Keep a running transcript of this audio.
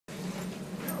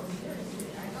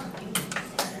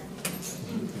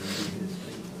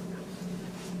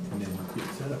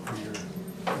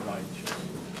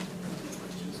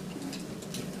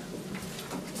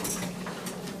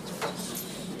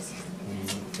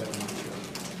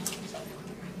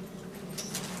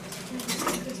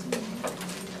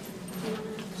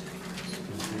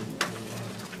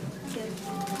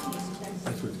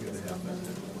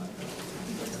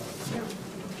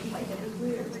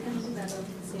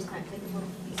time. Take a little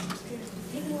piece.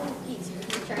 Take a little piece. You're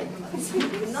going to try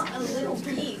it. Not a little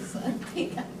piece.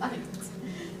 Take a bite.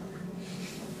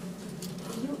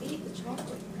 You ate the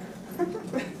chocolate.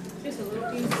 Just a little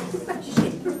piece.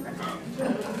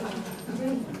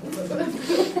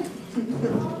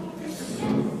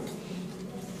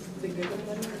 Is it good with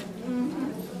butter?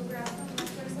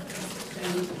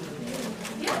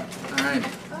 All right.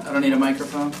 I don't need a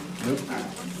microphone. Nope.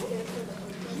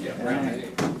 All right.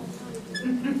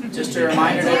 Just a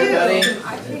reminder to everybody,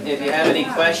 if you have any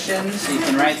questions, you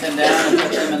can write them down and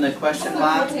put them in the question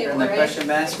box, or in the question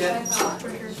basket.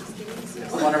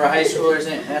 One of our high schoolers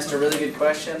asked a really good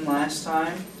question last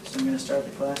time, so I'm going to start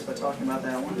the class by talking about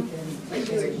that one.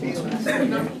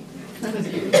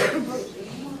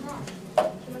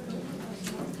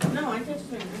 No, I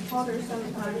texted her. I called her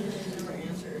 7 times and she never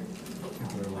answered.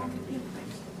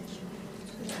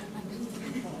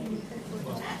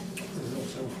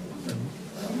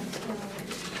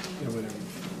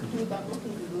 You got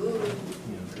looking good.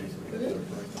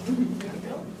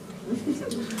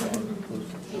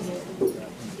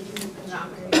 Not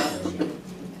very good.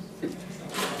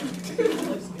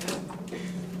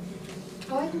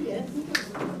 Oh, I can get it.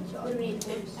 What do you mean?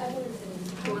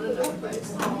 One another bite.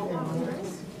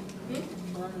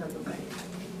 One another bite.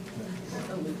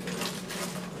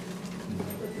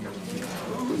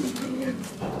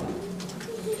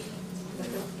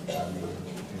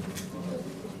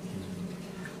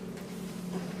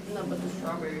 No, but the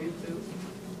strawberries too.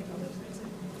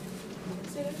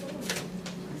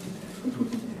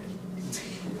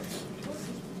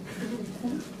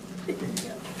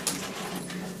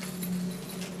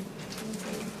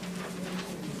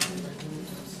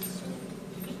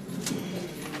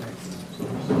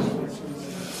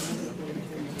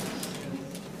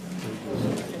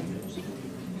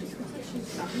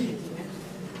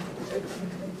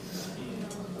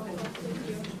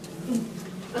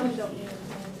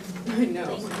 I know.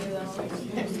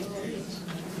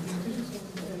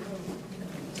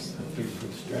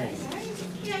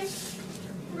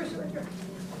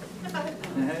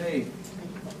 Hey.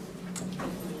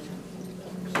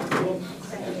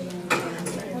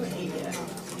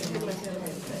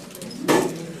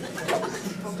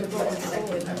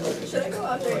 Should I go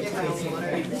out there and get my own water?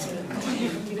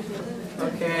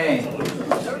 Okay.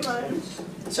 Never mind.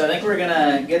 So I think we're going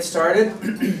to get started,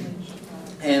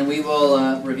 and we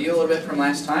will review a little bit from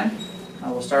last time.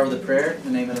 We'll start with a prayer in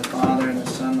the name of the Father, and the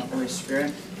Son, and the Holy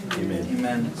Spirit. Amen.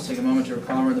 Amen. Let's take a moment to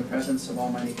recall we're in the presence of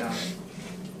Almighty God.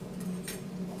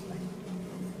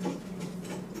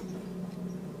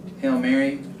 Hail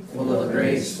Mary, full of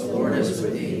grace, the Lord is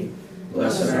with thee.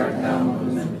 Blessed art thou among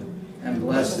women, and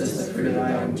blessed is the fruit of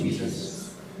thy womb,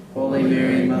 Jesus. Holy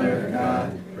Mary, Mother of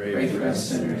God, pray for us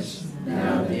sinners,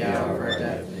 now and at the hour of our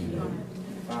death. Amen.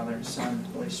 Father, Son,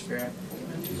 Holy Spirit.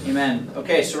 Amen.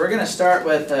 Okay, so we're going to start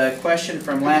with a question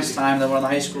from last time that one of the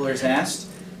high schoolers asked.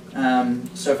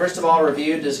 So first of all,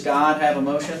 review, does God have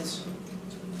emotions?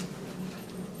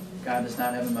 God does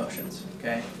not have emotions.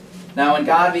 Okay. Now when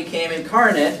God became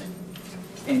incarnate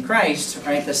in Christ,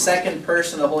 right, the second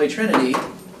person of the Holy Trinity,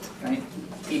 right,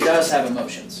 He does have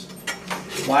emotions.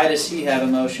 Why does He have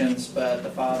emotions, but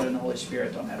the Father and the Holy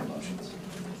Spirit don't have emotions?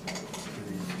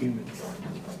 Human.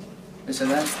 Who said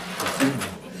that?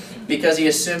 Because He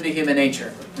assumed a human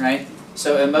nature, right?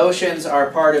 So emotions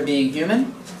are part of being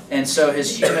human, and so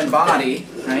His human body,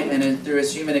 right, and through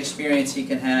His human experience He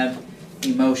can have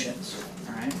emotions,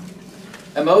 all right?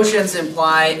 Emotions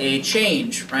imply a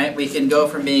change, right? We can go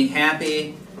from being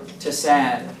happy to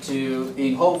sad, to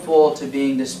being hopeful to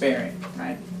being despairing,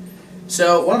 right?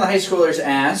 So one of the high schoolers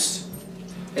asked,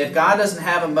 if God doesn't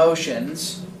have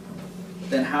emotions,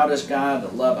 then how does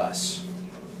God love us?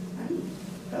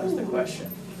 That was the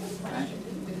question. Right?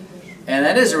 And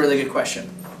that is a really good question.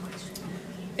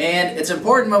 And it's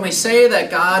important when we say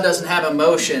that God doesn't have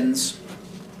emotions,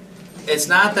 it's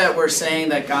not that we're saying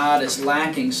that God is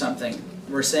lacking something.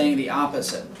 We're saying the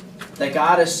opposite. That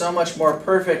God is so much more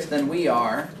perfect than we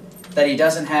are, that He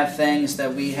doesn't have things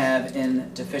that we have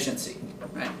in deficiency.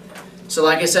 Right? So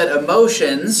like I said,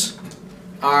 emotions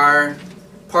are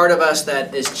part of us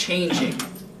that is changing.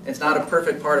 It's not a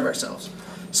perfect part of ourselves.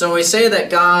 So when we say that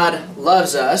God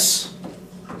loves us,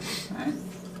 right?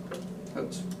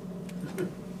 Oops.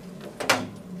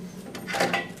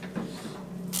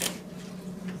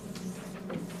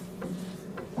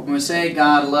 When we say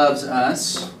God loves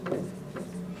us,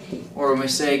 or when we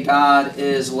say God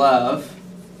is love,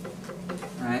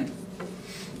 right?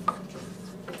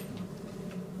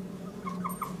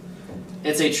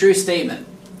 It's a true statement.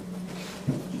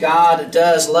 God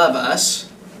does love us,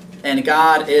 and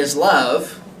God is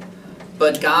love,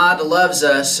 But God loves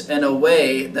us in a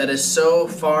way that is so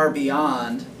far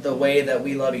beyond the way that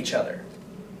we love each other.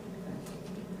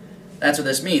 That's what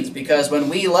this means, because when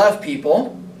we love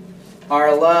people,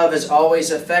 our love is always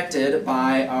affected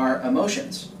by our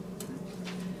emotions.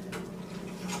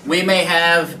 We may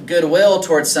have goodwill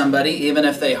towards somebody, even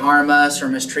if they harm us or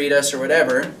mistreat us or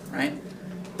whatever, right?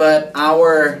 But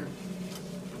our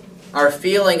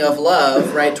feeling of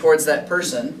love, right, towards that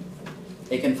person,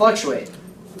 it can fluctuate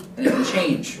and it can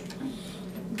change.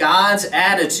 God's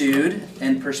attitude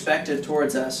and perspective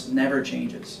towards us never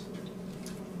changes.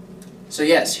 So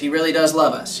yes, He really does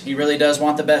love us. He really does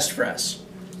want the best for us.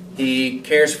 He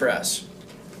cares for us.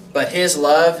 But His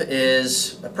love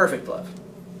is a perfect love.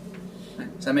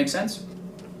 Does that make sense?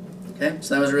 Okay,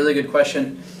 so that was a really good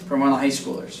question from one of the high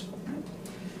schoolers.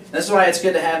 This is why it's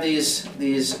good to have these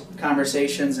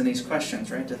conversations and these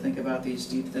questions, right? To think about these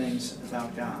deep things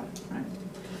about God, right?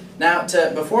 Now,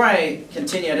 before I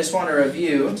continue, I just want to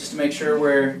review, just to make sure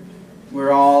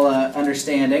we're all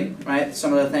understanding, right?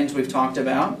 Some of the things we've talked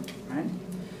about, right?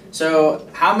 So,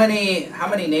 how many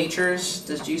natures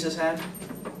does Jesus have?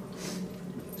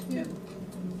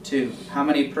 2. How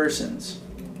many persons?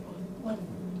 1.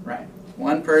 Right.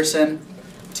 1 person,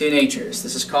 2 natures.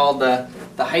 This is called the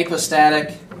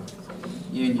hypostatic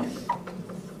union.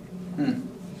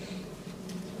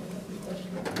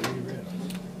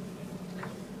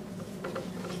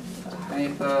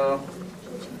 The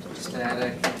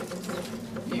hypostatic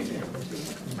union.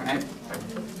 Right?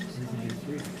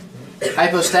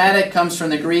 Hypostatic comes from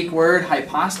the Greek word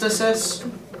hypostasis,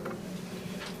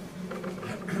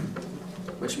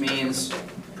 which means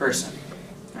person.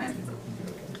 Right?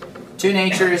 2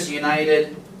 natures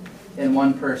united in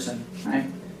 1 person. Right?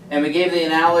 And we gave the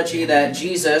analogy that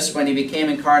Jesus, when He became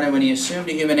incarnate, when He assumed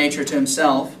a human nature to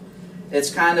Himself, it's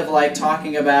kind of like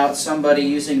talking about somebody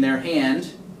using their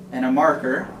hand and a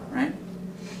marker, right?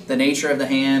 The nature of the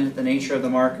hand, the nature of the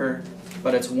marker,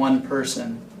 but it's 1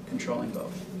 person controlling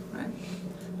both, right?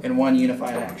 In 1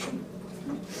 unified action.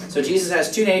 So Jesus has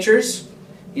 2 natures.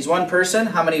 He's 1 person.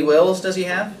 How many wills does He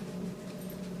have?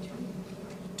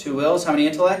 2 wills. How many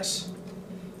intellects?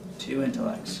 2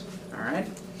 intellects. All right?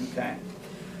 Okay.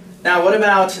 Now, what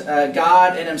about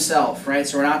God in Himself, right?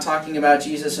 So we're not talking about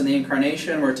Jesus in the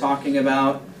incarnation. We're talking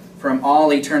about from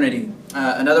all eternity.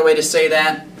 Another way to say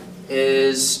that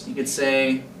is, you could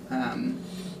say, the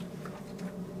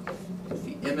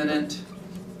immanent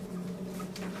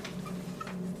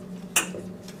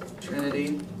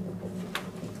Trinity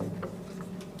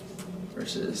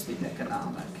versus the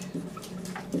economic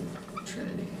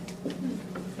Trinity.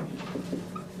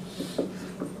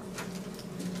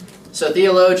 So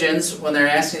theologians, when they're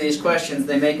asking these questions,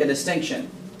 they make a distinction.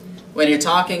 When you're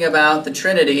talking about the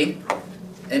Trinity,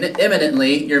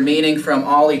 imminently, you're meaning from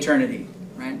all eternity.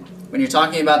 Right? When you're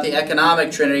talking about the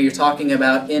economic Trinity, you're talking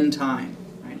about in time.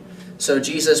 Right? So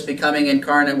Jesus becoming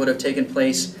incarnate would have taken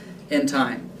place in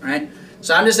time. Right?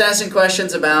 So I'm just asking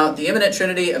questions about the immanent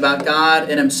Trinity, about God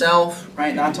in Himself.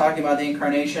 Right? Not talking about the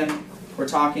incarnation. We're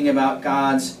talking about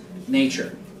God's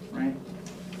nature. Right?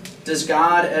 Does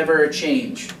God ever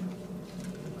change?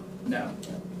 No.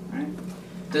 Right?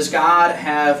 Does God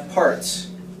have parts?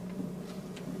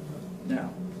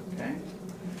 No. Okay.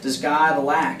 Does God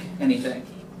lack anything?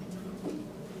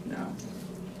 No.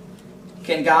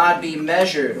 Can God be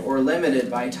measured or limited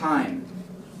by time?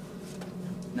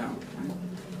 No. Right?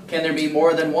 Can there be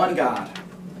more than 1 God?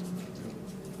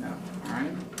 No. All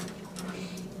right.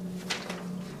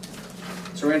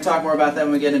 So we're going to talk more about that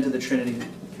when we get into the Trinity.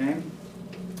 Okay.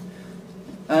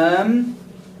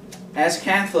 As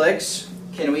Catholics,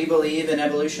 can we believe in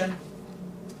evolution?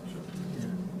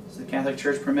 Does the Catholic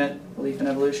Church permit belief in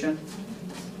evolution?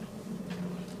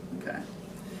 Okay.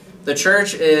 The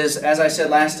Church is, as I said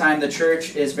last time, the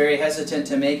Church is very hesitant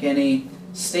to make any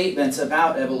statements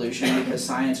about evolution because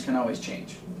science can always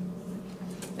change.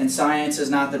 And science is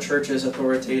not the Church's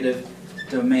authoritative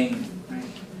domain. Right?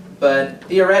 But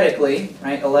theoretically,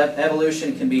 right,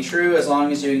 evolution can be true as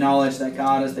long as you acknowledge that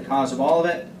God is the cause of all of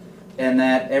it, and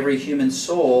that every human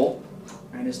soul,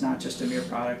 right, is not just a mere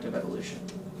product of evolution,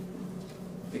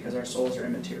 because our souls are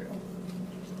immaterial.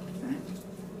 Okay?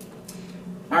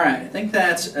 All right, I think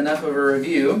that's enough of a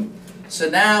review. So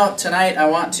now, tonight, I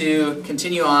want to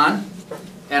continue on,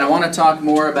 and I want to talk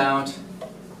more about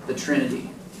the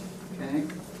Trinity. Okay?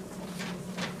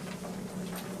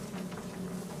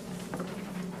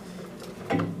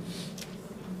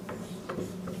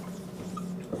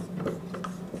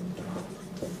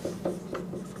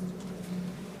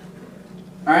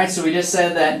 Alright, so we just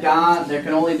said that God, there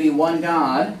can only be 1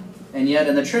 God, and yet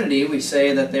in the Trinity we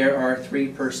say that there are 3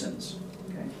 persons.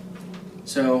 Okay?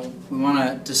 So we want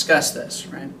to discuss this,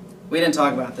 right? We didn't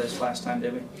talk about this last time,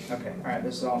 did we? Okay, all right,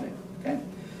 this is all new, okay?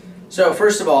 So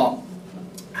first of all,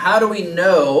 how do we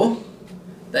know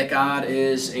that God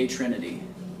is a Trinity?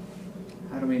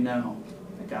 How do we know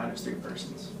that God is three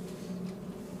persons?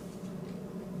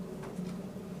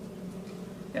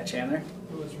 Yeah, Chandler?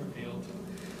 It was revealed.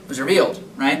 It was revealed,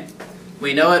 right?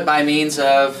 We know it by means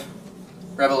of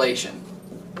revelation.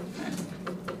 Right?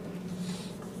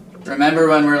 Remember,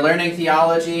 when we're learning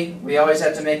theology, we always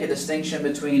have to make a distinction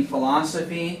between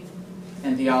philosophy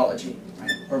and theology,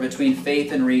 right? Or between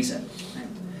faith and reason. Right?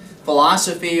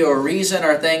 Philosophy or reason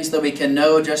are things that we can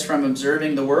know just from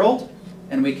observing the world,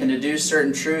 and we can deduce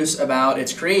certain truths about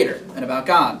its creator and about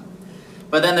God.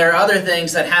 But then there are other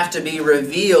things that have to be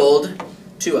revealed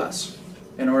to us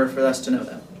in order for us to know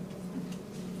them.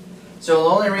 So the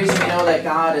only reason we know that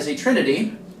God is a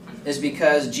Trinity is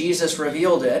because Jesus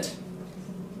revealed it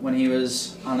when he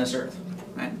was on this earth.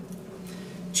 Right?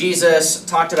 Jesus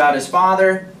talked about his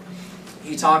Father.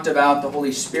 He talked about the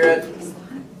Holy Spirit.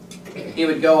 He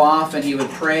would go off and he would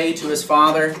pray to his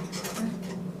Father.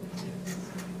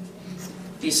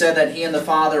 He said that he and the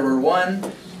Father were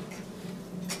one,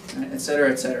 etc.,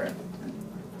 etc.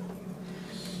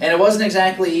 And it wasn't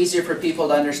exactly easier for people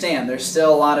to understand. There's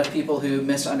still a lot of people who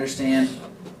misunderstand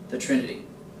the Trinity.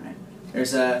 Right?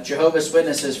 There's Jehovah's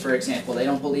Witnesses, for example. They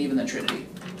don't believe in the Trinity.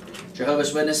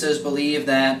 Jehovah's Witnesses believe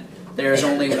that there is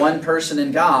only one person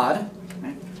in God.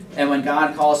 Right? And when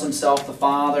God calls himself the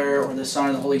Father or the Son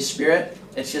or the Holy Spirit,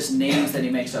 it's just names that he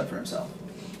makes up for himself.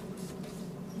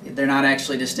 They're not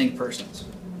actually distinct persons.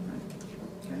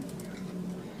 Right? Okay.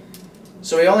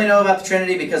 So we only know about the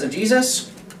Trinity because of Jesus.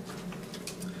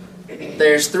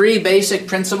 There's three basic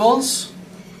principles.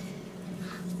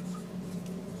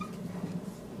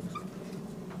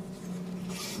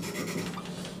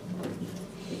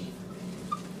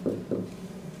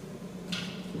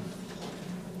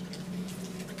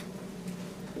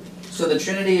 So the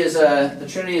Trinity is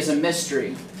a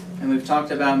mystery, and we've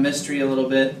talked about mystery a little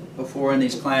bit before in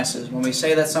these classes. When we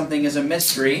say that something is a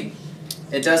mystery,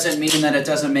 it doesn't mean that it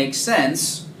doesn't make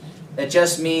sense. It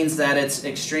just means that it's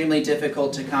extremely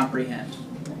difficult to comprehend,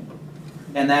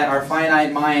 and that our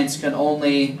finite minds can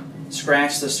only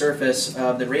scratch the surface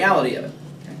of the reality of it.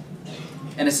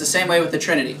 And it's the same way with the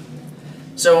Trinity.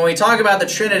 So when we talk about the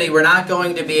Trinity, we're not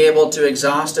going to be able to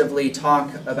exhaustively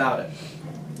talk about it.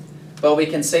 But we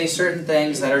can say certain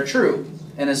things that are true.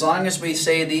 And as long as we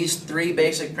say these three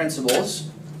basic principles,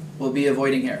 we'll be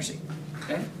avoiding heresy.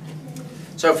 Okay?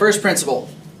 So first principle,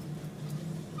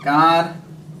 God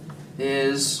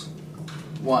is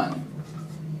one.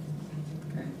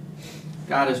 Okay?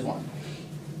 God is one.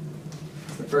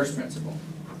 The first principle.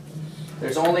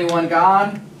 There's only one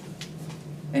God,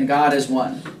 and God is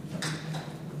one.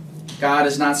 God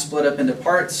is not split up into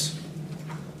parts.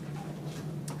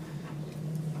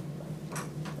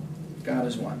 God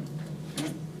is one.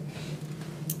 Okay?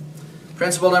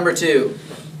 Principle number 2.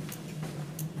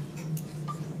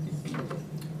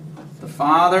 The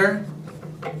Father,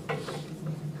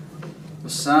 the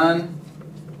Son,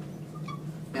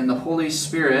 and the Holy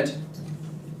Spirit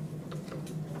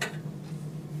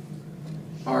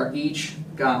are each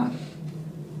God.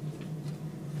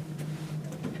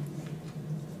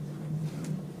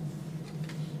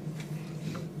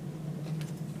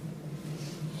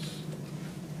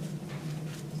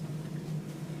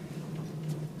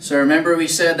 So remember, we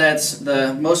said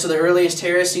that most of the earliest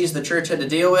heresies the church had to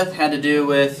deal with had to do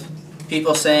with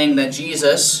people saying that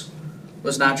Jesus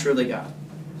was not truly God.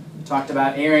 We talked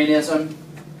about Arianism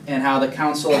and how the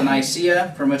Council of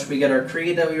Nicaea, from which we get our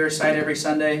creed that we recite every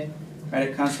Sunday, right?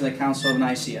 It comes from the Council of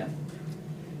Nicaea.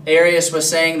 Arius was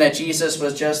saying that Jesus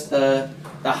was just the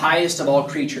highest of all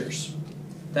creatures,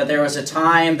 that there was a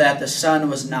time that the Son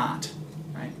was not,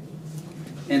 right?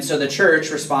 And so the church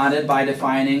responded by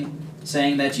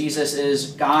saying that Jesus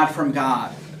is God from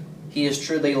God. He is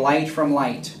truly light from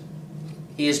light.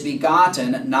 He is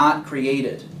begotten, not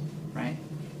created, right?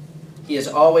 He has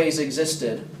always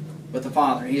existed with the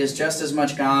Father. He is just as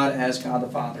much God as God the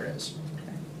Father is.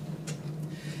 Okay.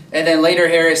 And then later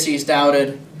heresies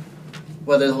doubted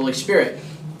whether the Holy Spirit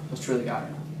was truly God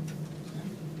or not.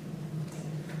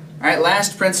 All right,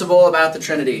 last principle about the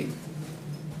Trinity.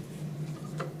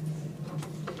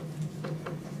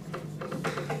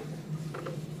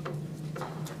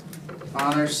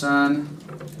 Father, Son,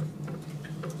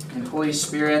 and Holy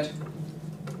Spirit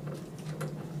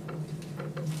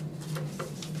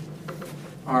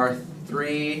are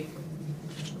three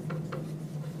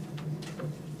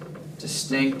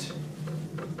distinct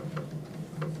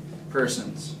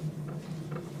persons.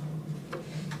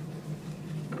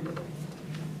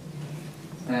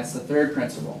 And that's the third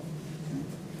principle.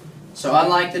 So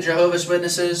unlike the Jehovah's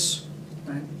Witnesses,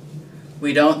 right,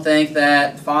 we don't think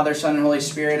that Father, Son, and Holy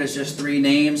Spirit is just three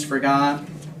names for God.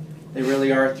 They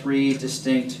really are three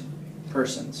distinct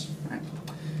persons. Right?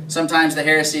 Sometimes the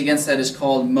heresy against that is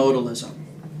called modalism,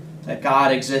 that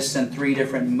God exists in three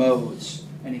different modes,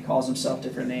 and he calls himself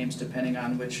different names depending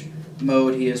on which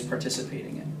mode he is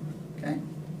participating in. Okay?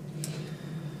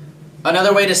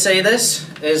 Another way to say this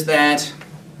is that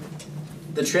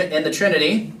in the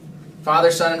Trinity,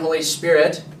 Father, Son, and Holy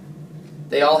Spirit,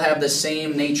 they all have the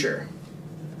same nature.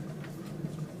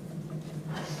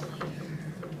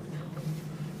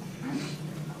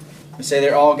 We say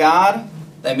they're all God.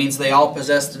 That means they all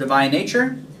possess the divine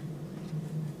nature.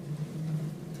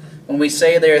 When we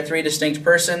say they are three distinct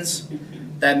persons,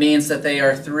 that means that they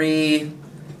are three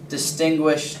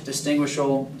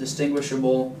distinguishable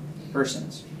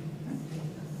persons.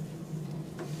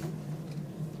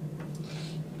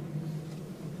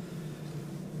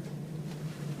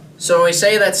 So when we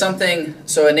say that something,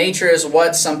 so a nature is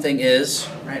what something is,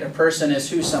 right? A person is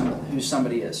who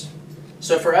somebody is.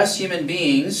 So for us human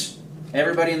beings,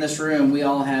 everybody in this room, we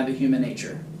all have a human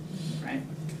nature, right?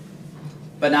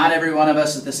 But not every one of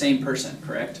us is the same person,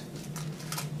 correct?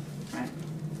 Right?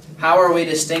 How are we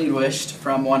distinguished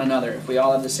from one another if we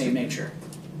all have the same nature?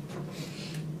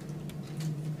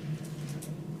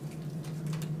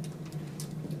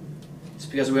 It's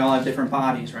because we all have different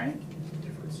bodies, right?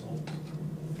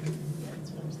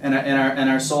 And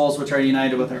our souls which are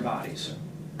united with our bodies.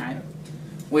 Right?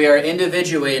 We are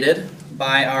individuated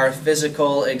by our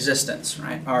physical existence,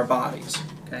 right? Our bodies.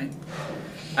 Okay?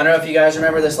 I don't know if you guys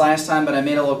remember this last time, but I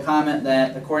made a little comment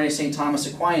that according to St.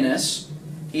 Thomas Aquinas,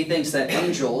 he thinks that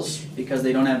angels, because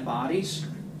they don't have bodies,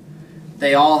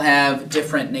 they all have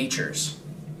different natures.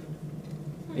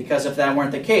 Because if that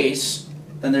weren't the case,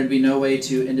 then there'd be no way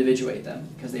to individuate them,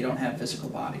 because they don't have physical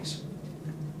bodies.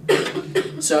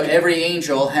 So every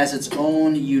angel has its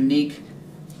own unique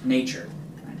nature.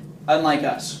 Unlike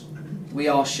us, we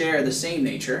all share the same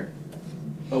nature,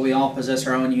 but we all possess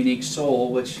our own unique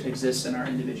soul, which exists in our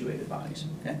individuated bodies.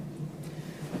 Okay?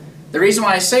 The reason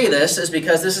why I say this is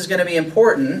because this is going to be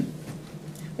important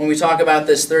when we talk about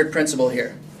this third principle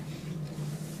here.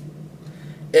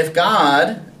 If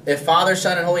Father,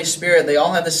 Son, and Holy Spirit, they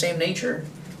all have the same nature,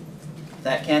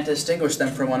 that can't distinguish them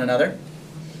from one another,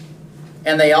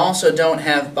 and they also don't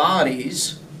have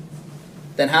bodies,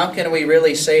 then how can we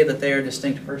really say that they are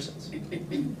distinct persons?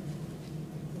 You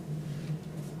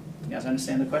guys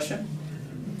understand the question?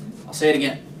 I'll say it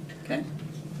again. Okay?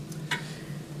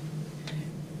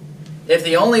 If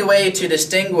the only way to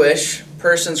distinguish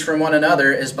persons from one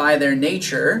another is by their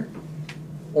nature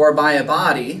or by a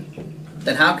body,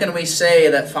 then how can we say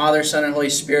that Father, Son, and Holy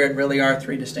Spirit really are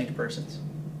three distinct persons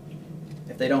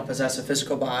if they don't possess a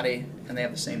physical body and they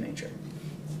have the same nature?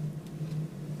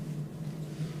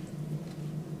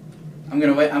 I'm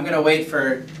gonna wait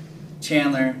for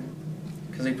Chandler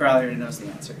because he probably already knows the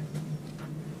answer.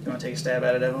 You want to take a stab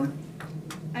at it, Evelyn?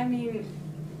 I mean,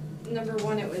 number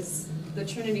one, the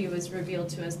Trinity was revealed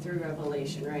to us through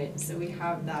revelation, right? So we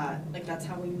have that, like that's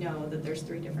how we know that there's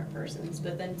three different persons.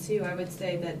 But then two, I would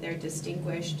say that they're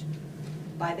distinguished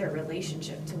by their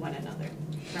relationship to one another,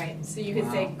 right? So you could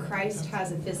say Christ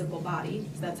has a physical body,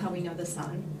 so that's how we know the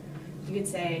Son. You could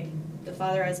say the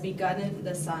Father has begotten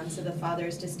the Son, so the Father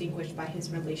is distinguished by his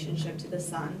relationship to the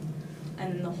Son.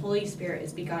 And then the Holy Spirit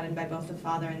is begotten by both the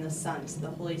Father and the Son, so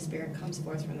the Holy Spirit comes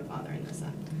forth from the Father and the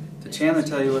Son. Did Chandler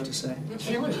tell you what to say?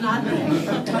 Chandler's not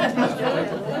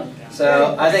there.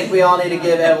 So I think we all need to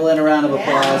give Evelyn a round of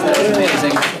applause. That was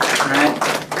amazing. All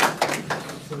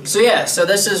right. So yeah, so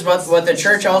this is what the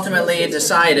Church ultimately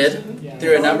decided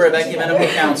through a number of ecumenical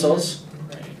councils,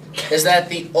 is that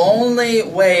the only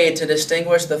way to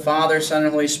distinguish the Father, Son,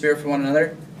 and Holy Spirit from one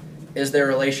another is their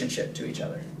relationship to each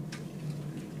other.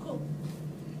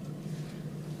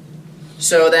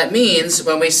 So that means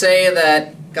when we say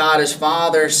that God is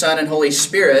Father, Son, and Holy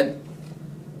Spirit,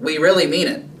 we really mean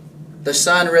it. The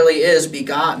Son really is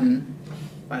begotten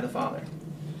by the Father.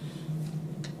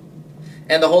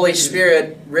 And the Holy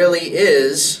Spirit really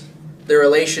is the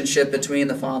relationship between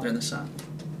the Father and the Son.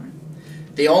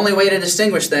 The only way to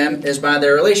distinguish them is by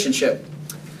their relationship.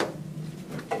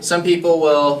 Some people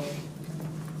will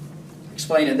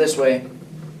explain it this way.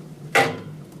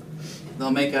 They'll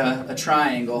make a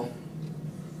triangle.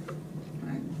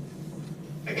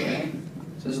 Okay.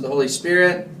 So this is the Holy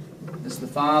Spirit, this is the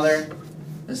Father,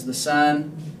 this is the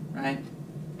Son, right?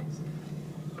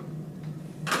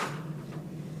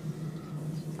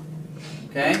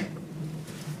 Okay?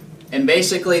 And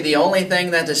basically the only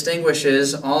thing that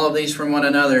distinguishes all of these from one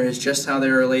another is just how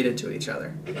they're related to each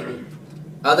other.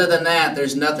 Other than that,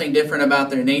 there's nothing different about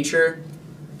their nature.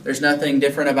 There's nothing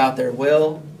different about their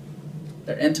will,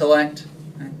 their intellect.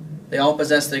 Right? They all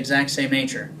possess the exact same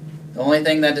nature. The only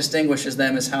thing that distinguishes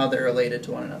them is how they're related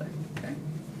to one another. Okay?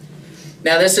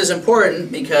 Now this is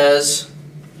important because,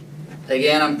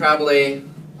 again,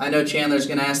 I know Chandler's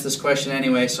going to ask this question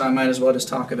anyway, so I might as well just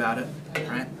talk about it.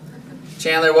 Right?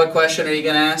 Chandler, what question are you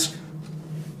going to ask?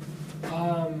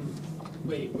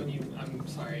 Wait, I'm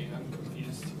sorry, I'm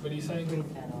confused. What are you saying?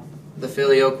 The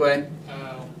filioque.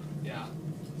 Oh, yeah.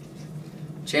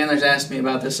 Chandler's asked me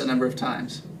about this a number of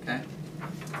times. Okay.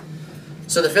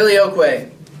 So the filioque.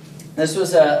 This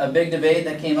was a big debate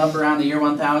that came up around the year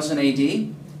 1000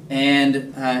 AD,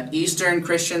 and Eastern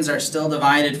Christians are still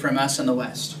divided from us in the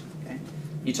West. Okay.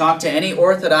 You talk to any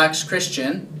Orthodox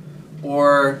Christian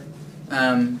or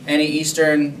any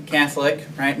Eastern Catholic,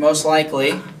 right? Most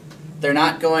likely, they're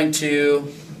not going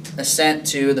to assent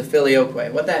to the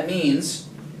filioque. What that means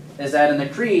is that in the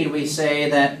Creed we say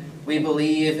that we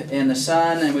believe in the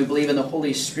Son and we believe in the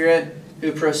Holy Spirit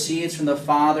who proceeds from the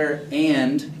Father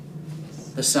and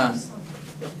the Son.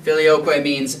 Filioque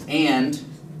means and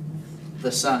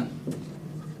the Son.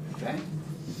 Okay?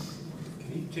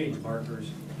 Can you change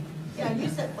markers? Yeah,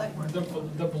 use that black one. The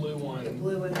blue one. The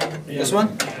blue one. This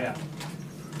one? Yeah.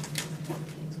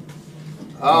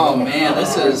 Oh man,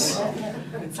 this is...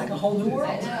 It's like a whole new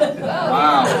world.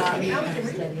 Wow.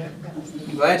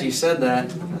 I'm glad you said that.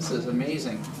 This is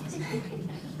amazing.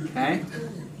 Okay?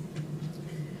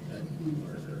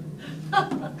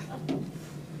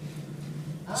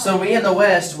 So we in the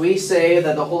West, we say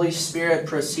that the Holy Spirit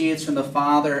proceeds from the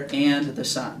Father and the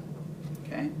Son.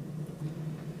 Okay?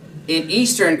 In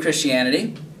Eastern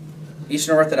Christianity,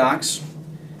 Eastern Orthodox,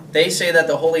 they say that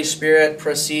the Holy Spirit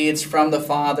proceeds from the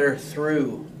Father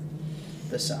through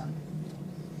the Son.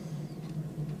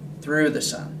 Through the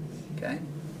Son. Okay?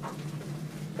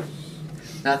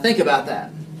 Now think about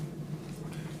that.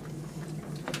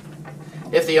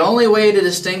 If the only way to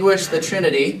distinguish the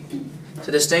Trinity,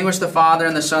 to distinguish the Father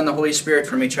and the Son and the Holy Spirit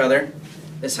from each other,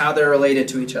 is how they're related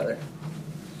to each other.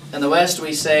 In the West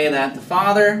we say that the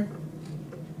Father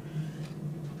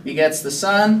begets the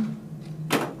Son,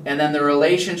 and then the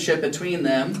relationship between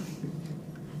them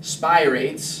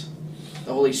spirates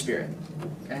the Holy Spirit.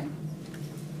 Okay?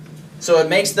 So what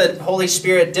makes the Holy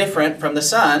Spirit different from the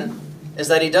Son is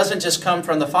that He doesn't just come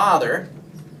from the Father,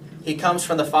 He comes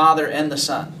from the Father and the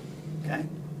Son. Okay?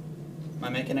 Am I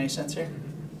making any sense here?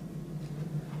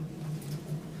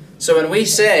 So when we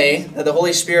say that the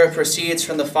Holy Spirit proceeds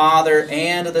from the Father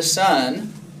and the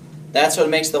Son, that's what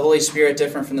makes the Holy Spirit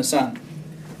different from the Son.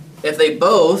 If they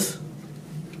both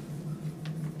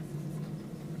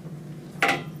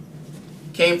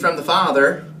came from the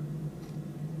Father,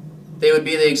 they would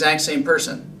be the exact same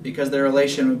person because their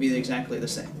relation would be exactly the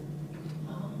same.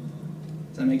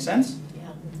 Does that make sense?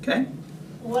 Yeah. Okay?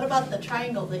 Well, what about the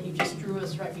triangle that you just drew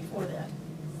us right before that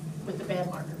with the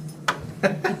bad marker?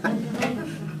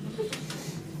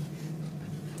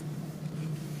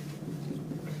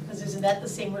 Because isn't that the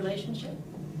same relationship?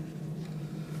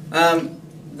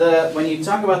 When you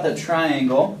talk about the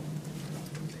triangle,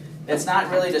 it's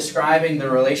not really describing the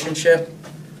relationship,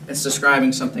 it's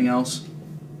describing something else.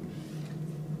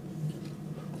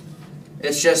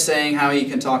 It's just saying how you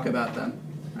can talk about them.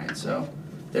 Right? So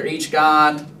they're each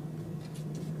God,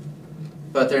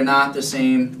 but they're not the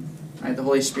same. Right? The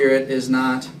Holy Spirit is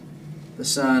not the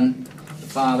Son. The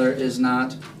Father is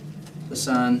not the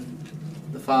Son.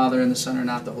 The Father and the Son are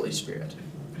not the Holy Spirit.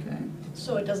 Okay?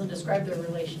 So it doesn't describe their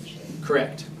relationship.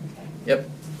 Correct. Yep.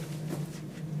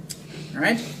 All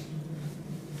right?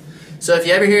 So if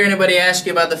you ever hear anybody ask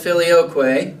you about the filioque,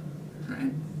 right,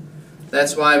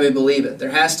 that's why we believe it. There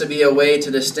has to be a way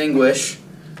to distinguish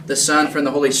the Son from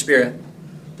the Holy Spirit.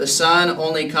 The Son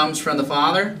only comes from the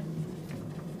Father.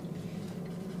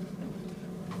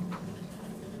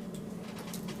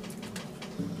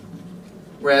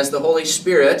 Whereas the Holy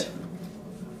Spirit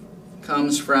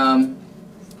comes from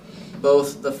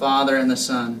both the Father and the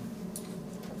Son.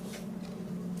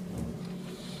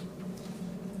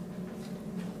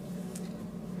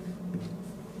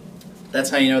 That's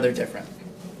how you know they're different.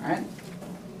 All right?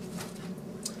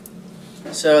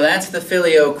 So that's the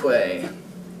filioque.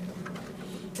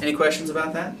 Any questions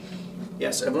about that?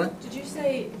 Yes, Evelyn? Did you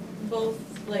say both,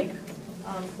 like,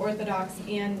 Orthodox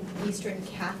and Eastern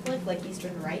Catholic, like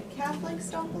Eastern Rite Catholics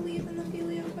don't believe in the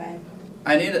filioque?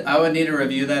 I would need to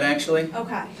review that actually.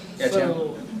 Okay. Yeah, Jim.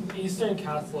 So Eastern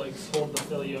Catholics hold the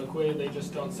filioque, they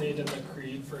just don't say it in the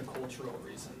creed for cultural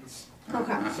reasons.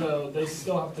 Okay. So they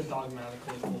still have to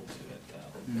dogmatically hold to it.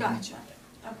 Gotcha.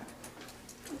 Okay.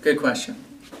 Good question.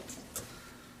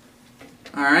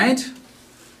 All right. So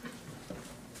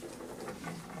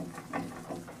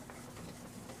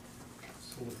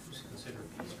who's considered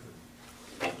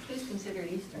Eastern? Who's considered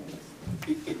Eastern?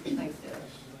 Like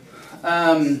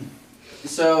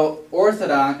So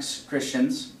Orthodox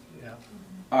Christians Yeah.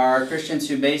 are Christians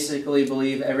who basically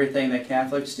believe everything that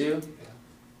Catholics do,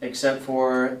 except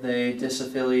for they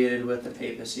disaffiliated with the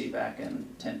papacy back in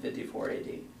 1054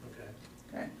 AD.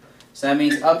 Okay. So that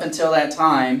means up until that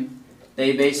time,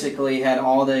 they basically had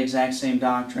all the exact same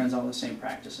doctrines, all the same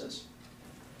practices.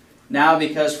 Now,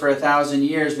 because for 1,000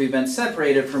 years we've been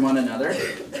separated from one another,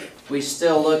 we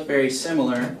still look very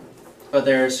similar, but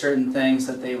there are certain things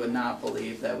that they would not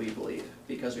believe that we believe,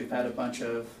 because we've had a bunch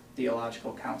of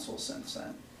theological councils since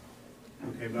then.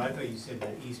 Okay, but I thought you said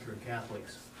that Eastern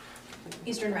Catholics.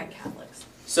 Eastern Rite Catholics.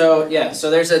 So yeah,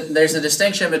 so there's a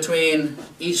distinction between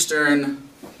Eastern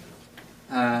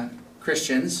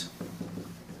Christians,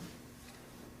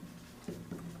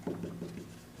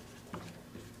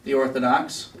 the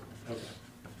Orthodox, Okay.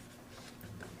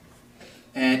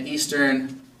 and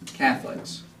Eastern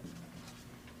Catholics.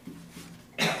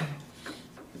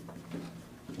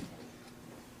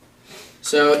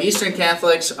 So Eastern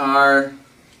Catholics are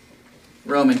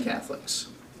Roman Catholics.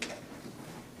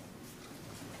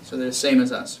 So they're the same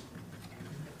as us.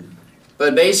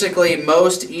 But basically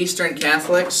most Eastern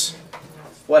Catholics,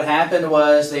 what happened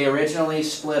was they originally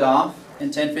split off in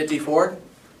 1054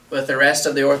 with the rest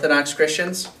of the Orthodox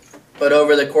Christians, but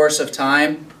over the course of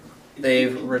time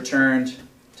they've returned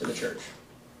to the church.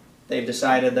 They've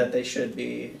decided that they should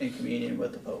be in communion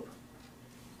with the Pope.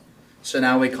 So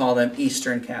now we call them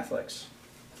Eastern Catholics.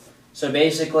 So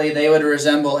basically they would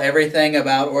resemble everything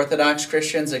about Orthodox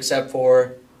Christians except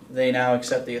for they now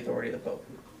accept the authority of the Pope.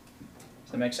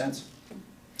 Does that make sense?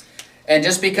 And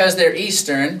just because they're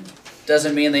Eastern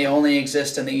doesn't mean they only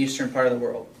exist in the eastern part of the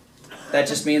world. That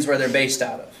just means where they're based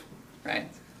out of, right?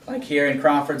 Like here in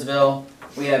Crawfordsville,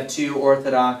 we have 2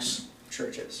 Orthodox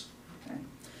churches. Okay?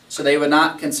 So they would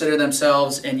not consider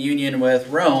themselves in union with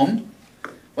Rome.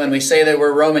 When we say that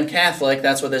we're Roman Catholic,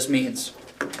 that's what this means.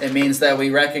 It means that we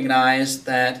recognize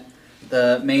that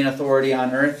the main authority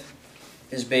on earth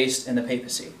is based in the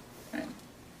papacy. Right?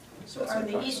 So are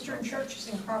the Eastern churches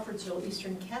in Crawfordsville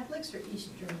Eastern Catholics or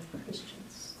Eastern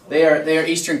Christians? They are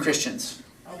Eastern Christians.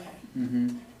 Okay.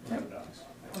 Mm-hmm. Orthodox.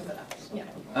 Orthodox,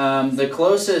 yeah. The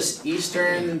closest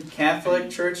Eastern Catholic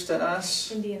church to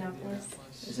us Indianapolis.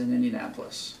 is in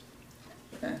Indianapolis.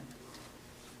 Okay.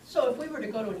 So if we were to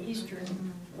go to an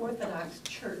Eastern Orthodox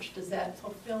church, does that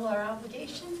fulfill our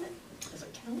obligation? Does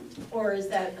it count? Or is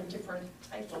that a different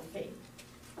type of faith?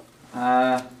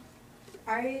 I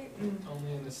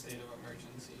Only in the state of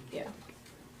emergency. yeah.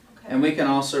 Okay. And we can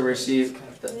also receive,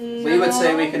 we would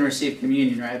say we can receive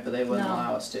communion, right? But they wouldn't No.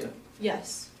 allow us to,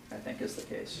 Yes. I think is the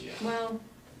case. Yeah. Well,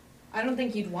 I don't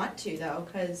think you'd want to though,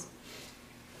 because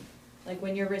like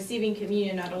when you're receiving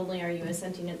communion, not only are you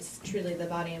assenting it's truly the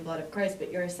body and blood of Christ,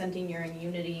 but you're assenting you're in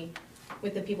unity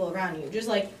with the people around you. Just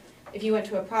like if you went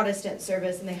to a Protestant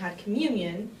service and they had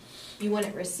communion, you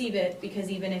wouldn't receive it because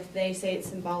even if they say it's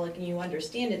symbolic and you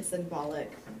understand it's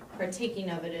symbolic, partaking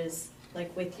of it is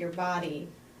like with your body,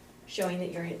 showing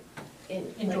that you're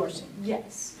in Endorsing. Like,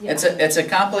 yes. Yeah. It's a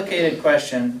complicated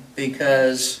question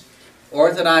because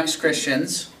Orthodox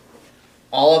Christians,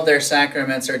 all of their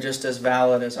sacraments are just as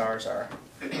valid as ours are.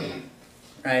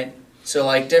 Right? So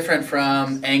like different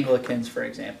from Anglicans, for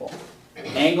example.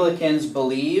 Anglicans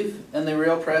believe in the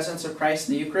real presence of Christ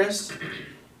in the Eucharist,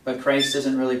 but Christ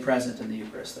isn't really present in the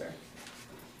Eucharist there.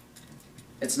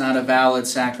 It's not a valid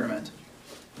sacrament.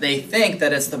 They think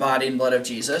that it's the body and blood of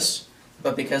Jesus,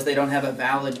 but because they don't have a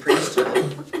valid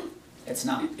priesthood, it's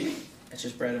not. It's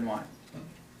just bread and wine.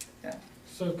 Yeah.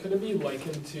 So could it be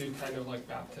likened to kind of like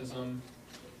baptism,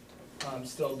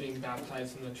 still being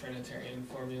baptized in the Trinitarian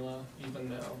formula, even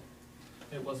though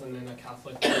it wasn't in a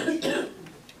Catholic church?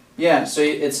 Yeah, so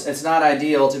it's not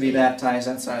ideal to be baptized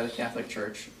outside of the Catholic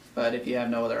Church, but if you have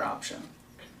no other option.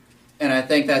 And I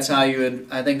think that's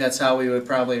how we would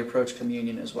probably approach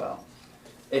communion as well.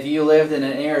 If you lived in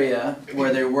an area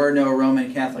where there were no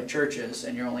Roman Catholic churches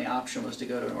and your only option was to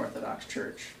go to an Orthodox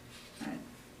church, right,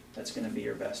 that's going to be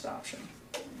your best option.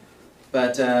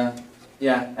 But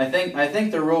yeah, I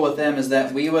think the rule with them is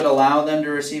that we would allow them to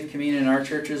receive communion in our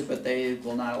churches, but they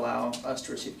will not allow us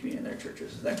to receive communion in their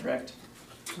churches. Is that correct?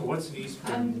 So what's the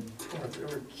Eastern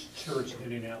or church in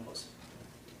Indianapolis?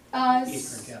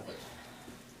 Eastern Catholic.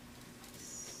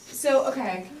 So,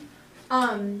 okay,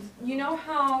 you know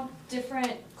how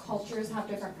different cultures have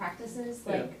different practices,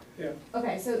 like, Yeah.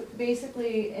 okay, so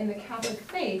basically in the Catholic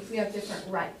faith, we have different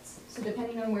rites. So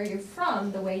depending on where you're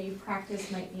from, the way you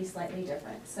practice might be slightly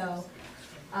different. So,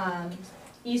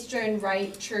 Eastern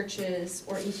Rite churches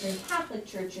or Eastern Catholic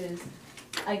churches,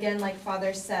 again, like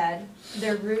Father said,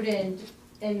 they're rooted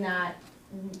in that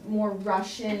more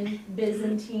Russian,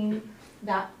 Byzantine,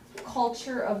 that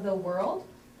culture of the world.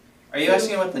 Are you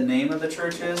asking what the name of the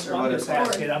church is, or I'm what just is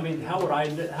asking, I mean, how would I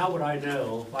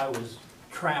know if I was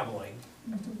traveling?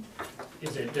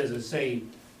 Does it say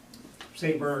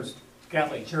St. Bernard's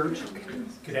Catholic Church?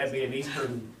 Could that be an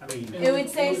Eastern, I mean? It would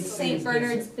say It would St. say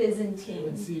Bernard's It would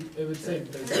Byzantine. say It'll say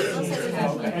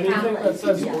Byzantine anything that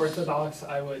says Catholic, yeah. Orthodox,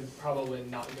 I would probably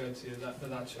not go to, but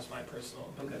that's just my personal.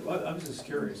 Okay, well, I was just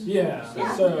curious. Yeah,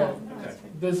 Yeah. so Okay.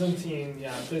 Byzantine,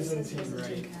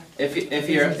 right?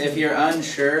 If you're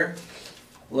unsure,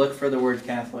 look for the word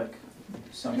Catholic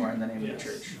somewhere in the name of Yes. the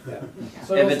church. Yeah.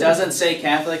 So If it'll it say- doesn't say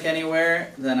Catholic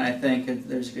anywhere, then I think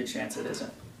there's a good chance it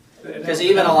isn't. Because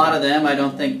even a lot of them, I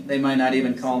don't think, they might not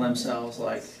even call themselves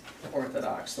like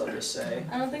Orthodox, they'll just say.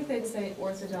 I don't think they'd say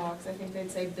Orthodox, I think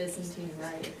they'd say Byzantine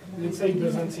Rite. You'd say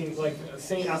Byzantine, like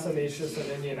St. Athanasius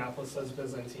in Indianapolis says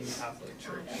Byzantine Catholic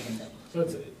Church. So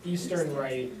it's Eastern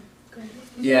Rite.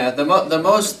 Yeah, the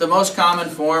most common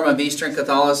form of Eastern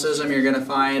Catholicism you're gonna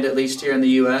find, at least here in the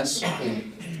US,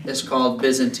 is called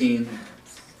Byzantine.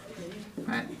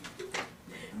 Right.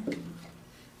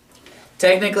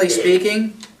 Technically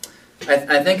speaking,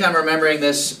 I think I'm remembering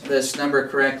this number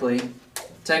correctly.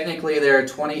 Technically, there are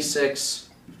 26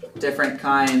 different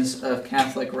kinds of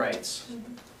Catholic rites.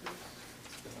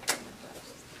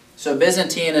 So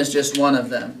Byzantine is just one of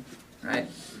them, right?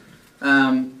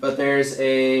 But there's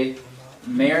a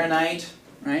Maronite,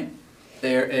 right?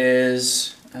 There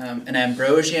is an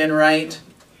Ambrosian rite,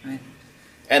 right?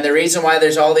 And the reason why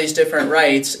there's all these different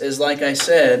rites is, like I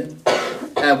said,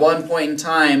 at one point in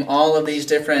time, all of these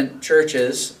different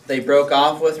churches, they broke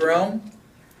off with Rome,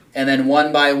 and then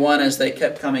one by one, as they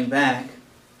kept coming back,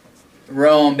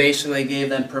 Rome basically gave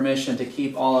them permission to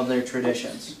keep all of their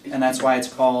traditions, and that's why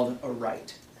it's called a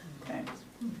rite. Okay?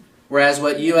 Whereas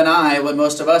what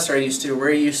most of us are used to,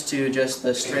 we're used to just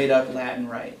the straight up Latin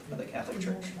rite of the Catholic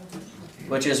Church,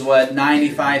 which is what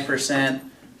 95%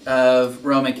 of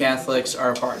Roman Catholics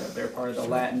are a part of. They're part of the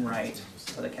Latin rite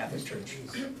of the Catholic Church.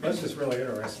 That's just really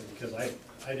interesting, because I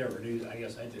never knew, I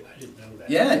guess I didn't know that.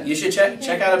 Yeah, you should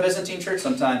check out a Byzantine church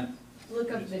sometime.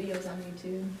 Look up videos on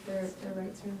YouTube, their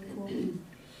rites really cool.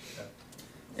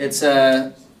 It's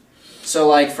so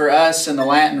like for us in the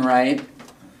Latin rite,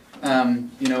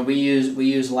 we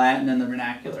use Latin in the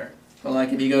vernacular. But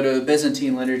like if you go to a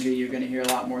Byzantine liturgy, you're going to hear a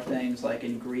lot more things like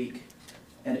in Greek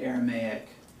and Aramaic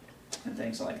and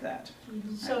things like that.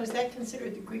 So is that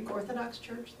considered the Greek Orthodox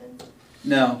Church then?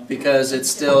 No, because it's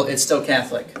still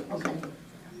Catholic. Okay.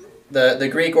 The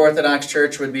Greek Orthodox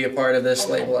Church would be a part of this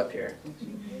label up here.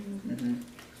 Mm-hmm.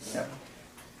 Yep.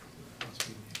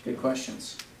 Good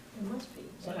questions. It must be.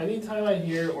 So anytime I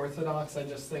hear Orthodox, I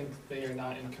just think they are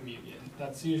not in communion.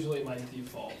 That's usually my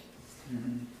default.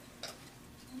 Mm-hmm.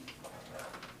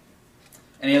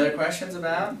 Any other questions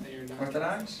about They are not.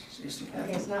 Orthodox?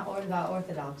 Okay, it's not about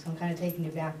Orthodox, I'm kind of taking you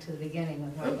back to the beginning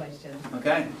with my question.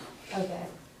 Okay. Okay.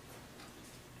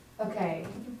 Okay,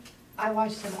 I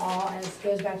watched them all, and it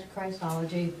goes back to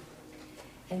Christology,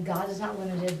 and God is not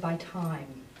limited by time.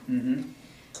 Mm-hmm.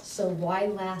 So why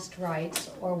last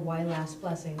rites or why last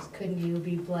blessings? Couldn't you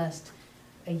be blessed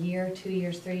a year, 2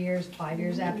 years, 3 years, 5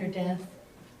 years after death,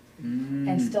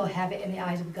 and still have it in the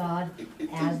eyes of God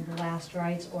as the last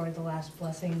rites or the last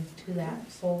blessing to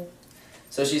that soul?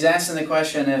 So she's asking the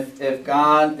question, if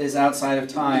God is outside of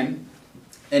time,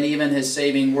 and even His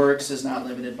saving works is not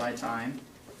limited by time,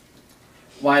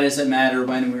 why does it matter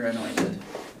when we're anointed?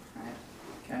 Right.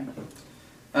 Okay.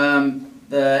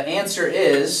 The answer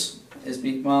is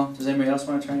well, does anybody else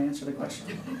want to try and answer the question?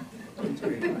 It's a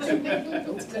great question.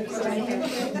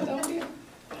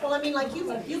 Well, I mean, like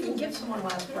you can give someone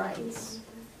last rites.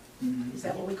 Mhm. Is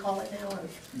that what we call it now? Or,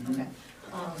 Mhm. okay.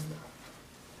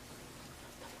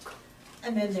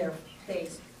 And then they are okay,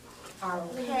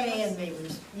 and they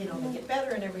get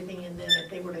better and everything. And then if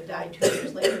they were to die 2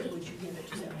 years later, would you give it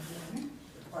to them?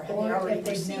 Or have they Or already if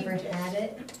they've received never it? had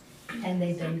it, and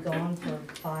they've been gone for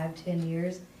 5, 10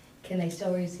 years, can they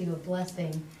still receive a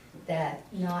blessing that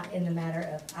not in the matter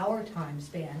of our time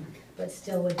span, but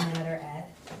still would matter at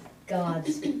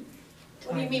God's time?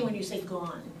 What do you mean when you say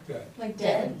gone? Like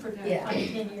Dead dead. for Yeah.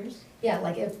 10 years? Yeah,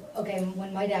 like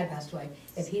when my dad passed away,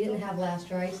 if he didn't have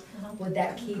last rites, would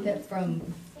that keep it from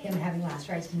him having last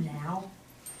rites now?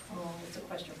 Oh, it's a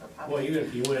question for Papa. Well, even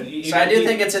if you went. So I do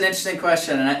think it's an interesting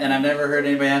question, and I've never heard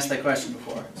anybody ask that question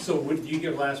before. So would you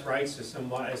give last rites to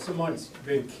somebody, if someone's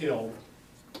been killed,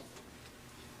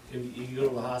 and you go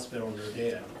to the hospital and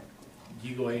they're dead, do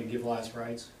you go ahead and give last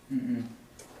rites? Mm-mm.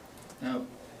 No.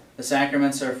 The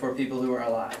sacraments are for people who are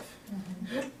alive,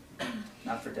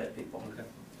 not for dead people. Okay.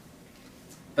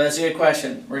 But it's a good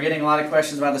question. We're getting a lot of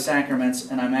questions about the sacraments,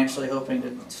 and I'm actually hoping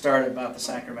to start about the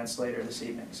sacraments later this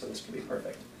evening, so this could be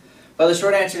perfect. But the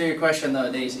short answer to your question,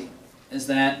 though, Daisy, is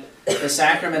that the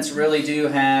sacraments really do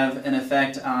have an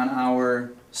effect on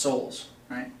our souls,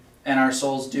 right? And our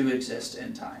souls do exist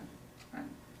in time, right?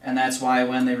 And that's why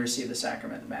when they receive the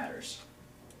sacrament, it matters.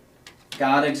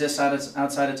 God exists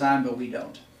outside of time, but we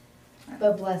don't.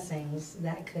 But blessings,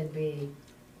 that could be,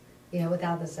 you know,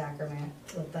 without the sacrament,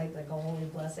 with like a holy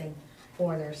blessing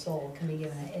for their soul can be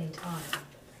given at any time.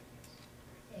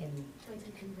 And Like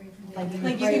you can pray for like them. you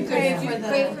Like can you pray can for pray them. for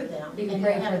Pray them. for them You can and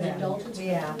pray have for an them. indulgence.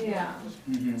 Yeah. Yeah.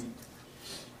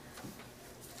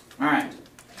 All right,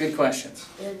 good questions.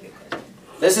 Very good question.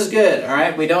 This is good, all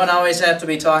right? We don't always have to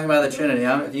be talking about the Trinity.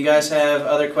 If you guys have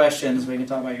other questions, we can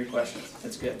talk about your questions.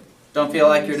 That's good. Don't feel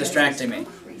like you're distracting me.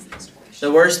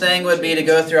 The worst thing would be to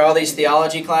go through all these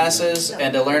theology classes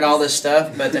and to learn all this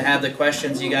stuff, but to have the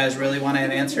questions you guys really want to have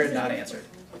answered, not answered.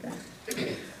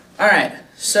 Okay. All right,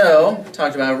 so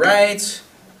talked about rites,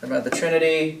 about the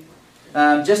Trinity.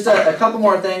 Just a couple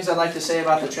more things I'd like to say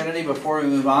about the Trinity before we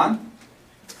move on.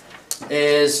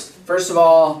 Is, first of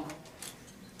all,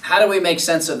 how do we make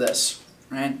sense of this,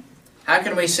 right? How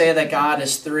can we say that God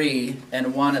is three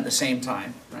and one at the same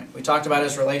time, right? We talked about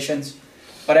his relations,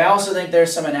 but I also think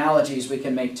there's some analogies we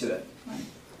can make to it. Right?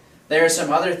 There are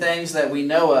some other things that we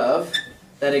know of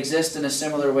that exist in a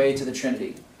similar way to the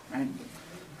Trinity,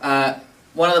 right?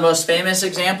 One of the most famous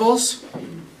examples,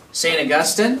 St.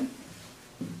 Augustine.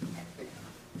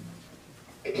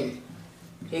 He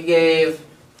gave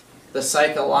the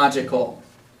psychological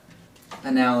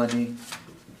analogy.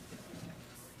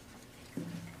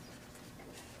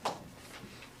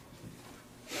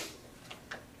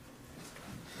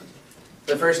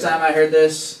 The first time I heard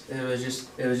this, it was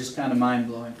just kind of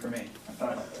mind-blowing for me. I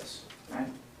thought about this, right?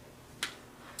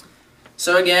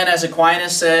 So again, as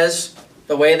Aquinas says,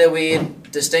 the way that we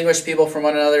distinguish people from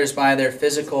one another is by their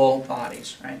physical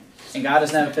bodies, right? And God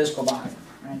doesn't have a physical body,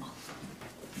 right?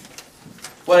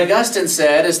 What Augustine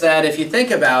said is that if you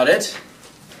think about it,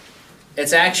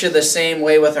 it's actually the same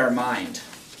way with our mind,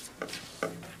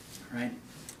 right?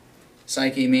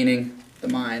 Psyche meaning the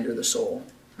mind or the soul,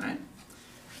 right?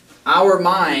 Our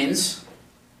minds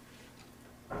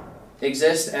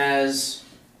exist as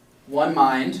one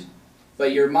mind,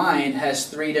 but your mind has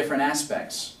three different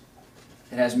aspects.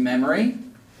 It has memory,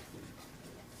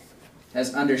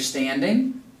 has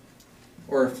understanding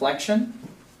or reflection,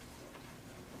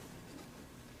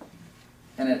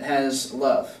 and it has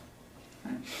love.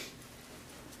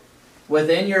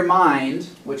 Within your mind,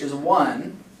 which is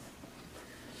one,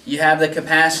 you have the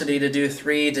capacity to do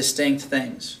three distinct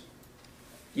things.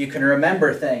 You can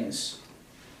remember things.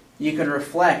 You can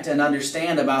reflect and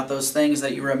understand about those things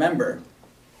that you remember.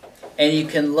 And you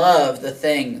can love the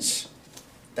things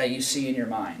that you see in your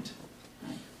mind.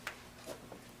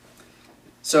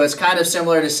 So it's kind of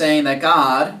similar to saying that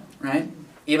God, right,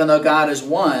 even though God is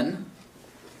one,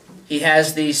 he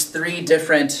has these three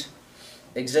different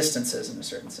existences in a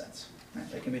certain sense. Right?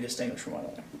 They can be distinguished from one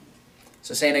another.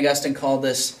 So St. Augustine called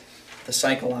this the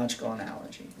psychological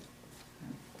analogy.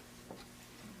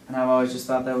 And I've always just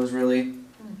thought that was really,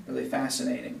 really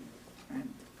fascinating. Right?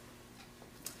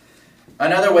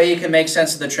 Another way you can make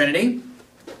sense of the Trinity,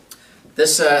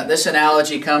 this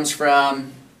analogy comes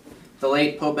from the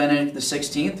late Pope Benedict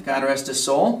XVI, God rest his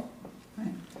soul.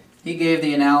 Right? He gave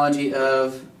the analogy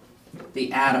of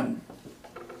the atom.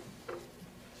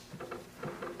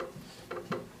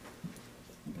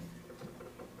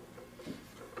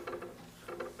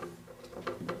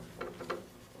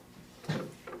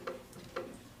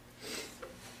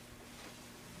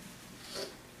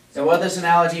 And what this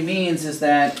analogy means is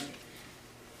that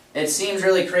it seems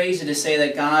really crazy to say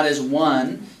that God is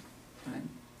one, right?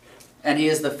 And he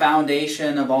is the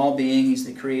foundation of all being, he's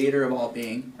the creator of all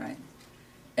being, right?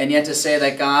 And yet to say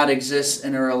that God exists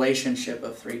in a relationship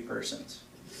of three persons.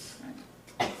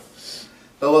 Right?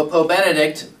 But what Pope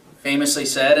Benedict famously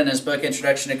said in his book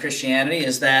Introduction to Christianity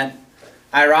is that,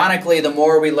 ironically, the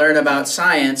more we learn about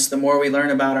science, the more we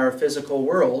learn about our physical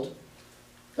world,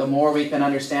 the more we can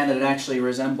understand that it actually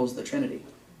resembles the Trinity.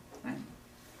 Right?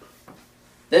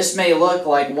 This may look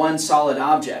like one solid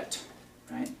object,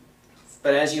 right?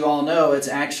 But as you all know, it's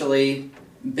actually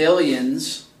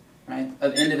billions right,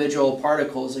 of individual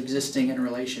particles existing in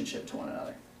relationship to one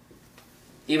another.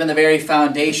 Even the very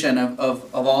foundation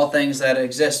of all things that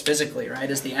exist physically, right,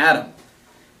 is the atom.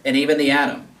 And even the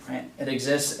atom, right, it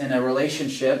exists in a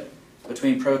relationship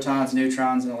between protons,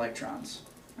 neutrons, and electrons.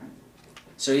 Right?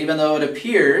 So even though it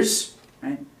appears,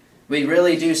 right, we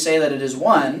really do say that it is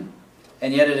one,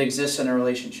 and yet it exists in a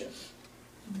relationship.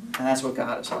 And that's what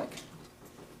God is like.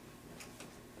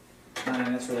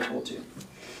 And that's really cool too.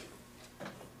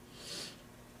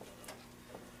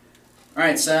 All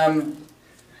right,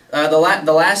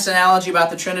 the last analogy about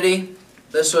the Trinity.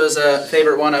 This was a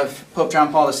favorite one of Pope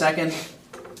John Paul II.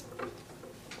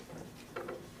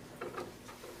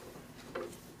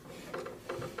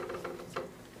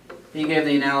 He gave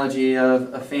the analogy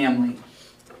of a family.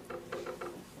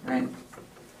 Right?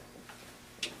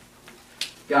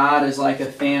 God is like a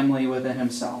family within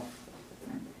himself.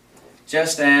 Right?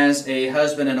 Just as a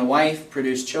husband and a wife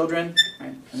produce children,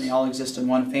 right, and they all exist in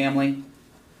one family,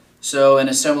 so in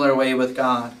a similar way with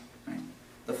God, right,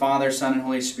 the Father, Son, and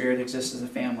Holy Spirit exist as a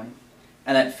family.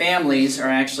 And that families are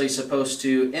actually supposed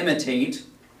to imitate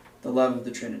the love of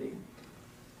the Trinity.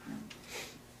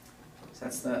 So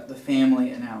that's the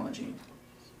family analogy.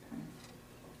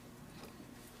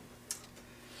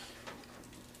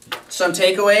 Some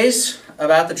takeaways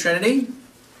about the Trinity.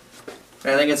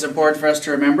 I think it's important for us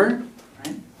to remember.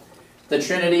 Right? The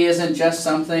Trinity isn't just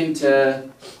something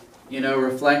to,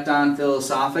 reflect on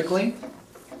philosophically.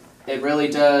 It really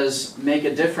does make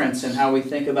a difference in how we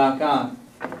think about God.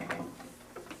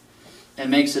 It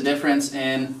makes a difference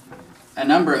in a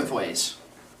number of ways.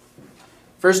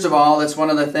 First of all, it's one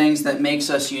of the things that makes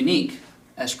us unique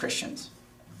as Christians.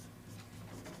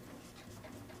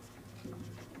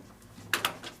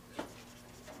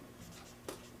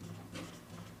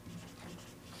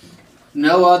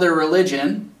 No other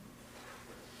religion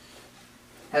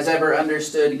has ever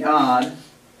understood God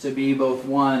to be both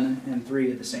one and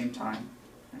three at the same time.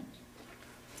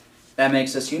 That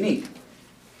makes us unique.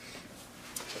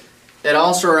 It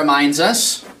also reminds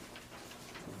us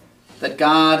that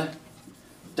God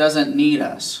doesn't need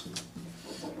us.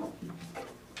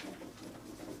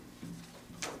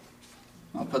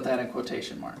 I'll put that in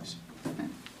quotation marks.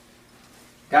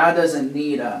 God doesn't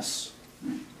need us.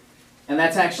 And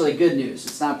that's actually good news.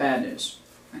 It's not bad news.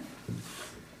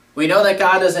 We know that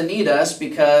God doesn't need us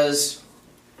because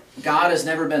God has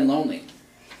never been lonely.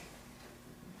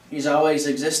 He's always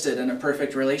existed in a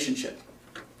perfect relationship,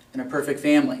 in a perfect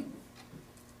family.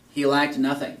 He lacked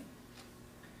nothing.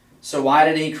 So why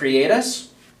did He create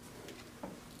us?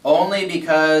 Only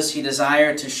because He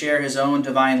desired to share His own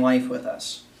divine life with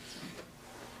us.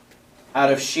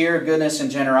 Out of sheer goodness and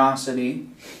generosity,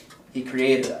 He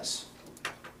created us.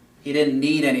 He didn't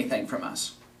need anything from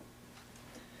us.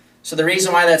 So the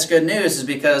reason why that's good news is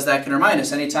because that can remind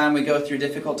us anytime we go through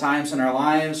difficult times in our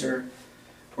lives, or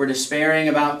we're despairing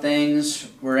about things,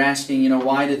 we're asking,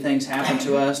 why did things happen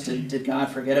to us? Did God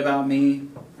forget about me?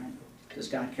 Right? Does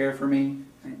God care for me?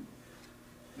 Right?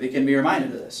 We can be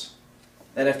reminded of this.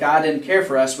 That if God didn't care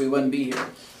for us, we wouldn't be here.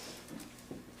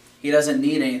 He doesn't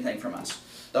need anything from us.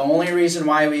 The only reason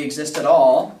why we exist at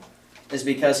all is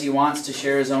because He wants to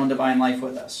share His own divine life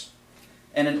with us.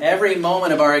 And in every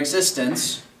moment of our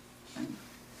existence,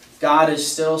 God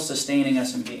is still sustaining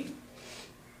us in being.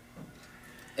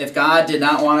 If God did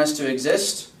not want us to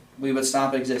exist, we would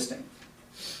stop existing.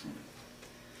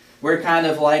 We're kind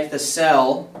of like the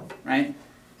cell, right?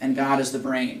 And God is the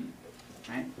brain,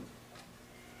 right?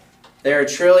 There are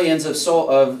trillions of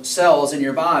cells in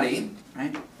your body,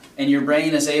 right? And your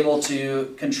brain is able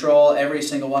to control every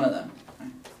single one of them.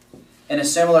 Right? In a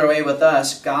similar way with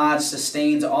us, God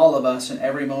sustains all of us in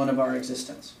every moment of our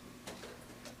existence.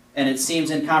 And it seems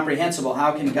incomprehensible.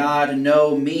 How can God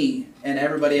know me and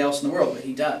everybody else in the world? But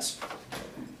He does.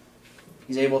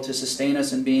 He's able to sustain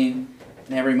us in being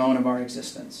in every moment of our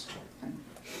existence.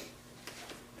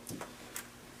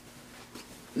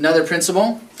 Another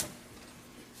principle.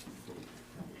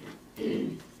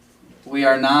 We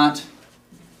are not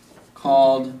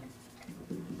called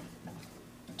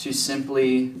to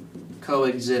simply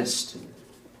coexist,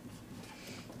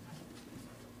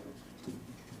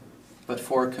 but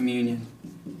for communion.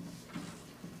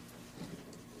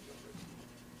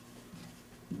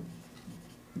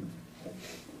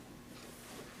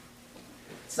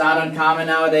 It's not uncommon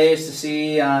nowadays to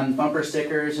see on bumper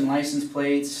stickers and license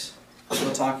plates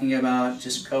people talking about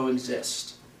just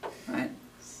coexist, right?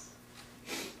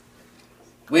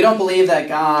 We don't believe that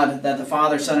God, that the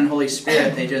Father, Son, and Holy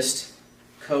Spirit, they just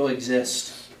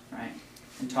coexist, right,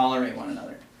 and tolerate one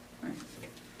another, right?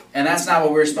 And that's not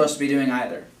what we're supposed to be doing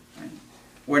either.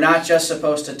 We're not just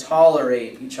supposed to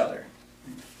tolerate each other.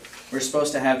 We're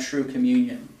supposed to have true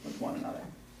communion with one another,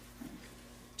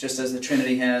 just as the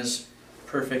Trinity has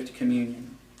perfect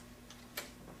communion.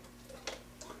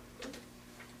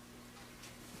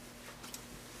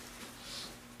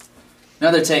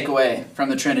 Another takeaway from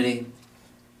the Trinity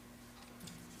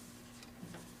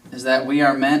is that we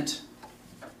are meant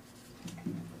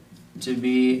to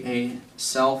be a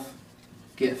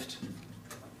self-gift.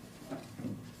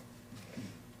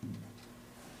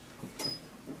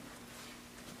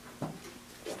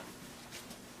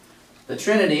 The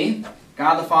Trinity,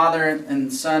 God the Father and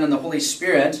the Son and the Holy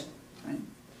Spirit, right,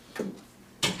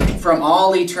 from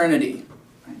all eternity,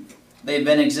 right, they've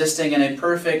been existing in a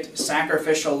perfect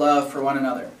sacrificial love for one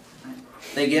another. Right?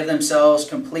 They give themselves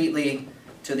completely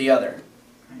to the other.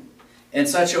 Right? In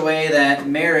such a way that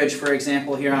marriage, for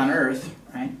example, here on earth,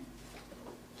 right,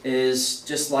 is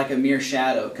just like a mere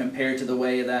shadow compared to the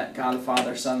way that God the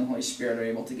Father, Son, and Holy Spirit are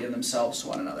able to give themselves to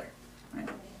one another. Right?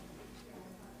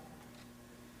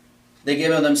 They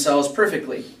give of themselves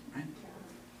perfectly. Right?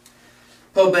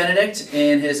 Pope Benedict,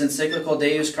 in his encyclical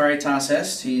Deus Caritas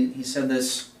Est, he said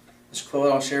this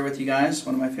quote I'll share with you guys,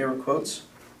 one of my favorite quotes.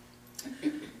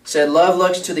 He said, "Love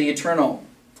looks to the eternal.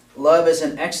 Love is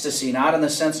an ecstasy, not in the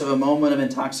sense of a moment of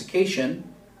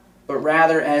intoxication, but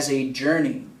rather as a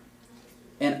journey,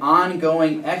 an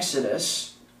ongoing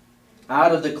exodus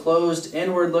out of the closed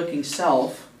inward-looking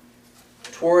self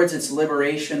towards its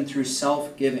liberation through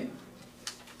self-giving,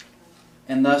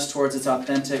 and thus towards its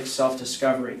authentic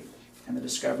self-discovery and the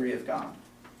discovery of God."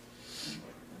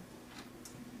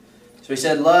 So he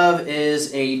said love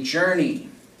is a journey.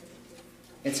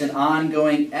 It's an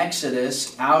ongoing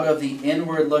exodus out of the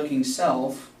inward-looking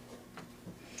self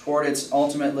toward its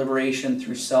ultimate liberation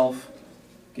through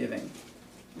self-giving.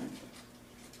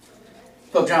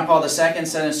 Pope John Paul II said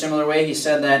in a similar way, he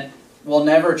said that we'll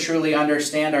never truly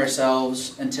understand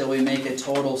ourselves until we make a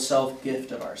total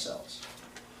self-gift of ourselves.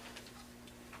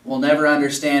 We'll never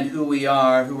understand who we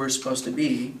are, who we're supposed to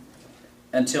be,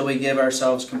 until we give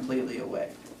ourselves completely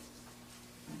away.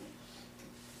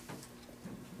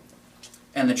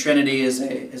 And the Trinity is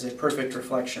a perfect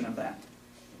reflection of that.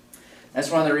 That's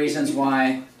one of the reasons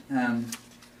why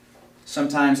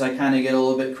sometimes I kind of get a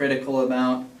little bit critical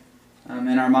about,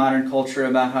 in our modern culture,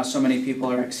 about how so many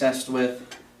people are obsessed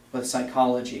with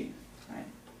psychology. Right?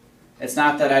 It's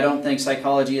not that I don't think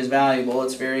psychology is valuable.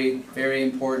 It's very, very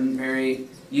important, very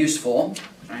useful.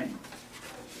 Right?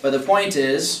 But the point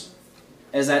is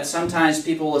that sometimes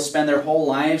people will spend their whole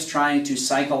lives trying to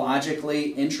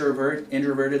psychologically,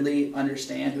 introvertedly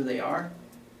understand who they are,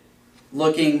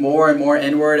 looking more and more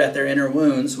inward at their inner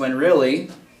wounds, when really,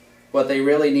 what they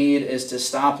really need is to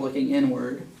stop looking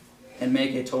inward and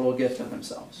make a total gift of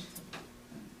themselves.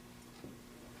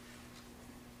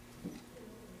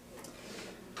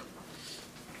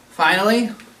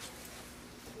 Finally,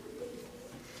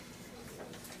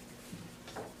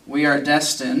 we are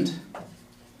destined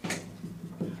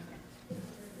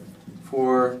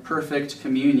for perfect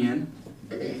communion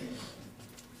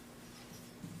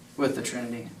with the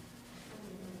Trinity.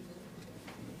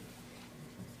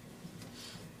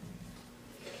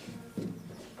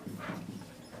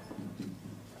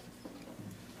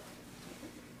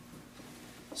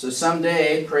 So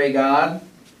someday, pray God,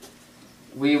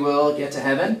 we will get to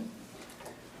heaven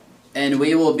and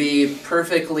we will be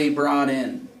perfectly brought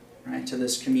in, right, to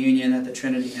this communion that the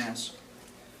Trinity has.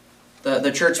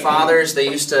 The church fathers, they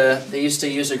used to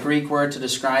use a Greek word to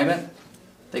describe it.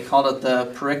 They called it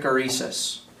the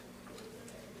perichoresis.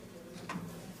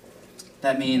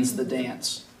 That means the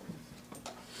dance.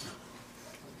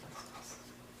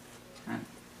 Right.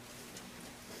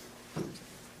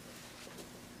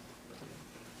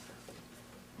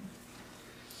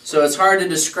 So it's hard to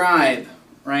describe,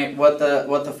 right, what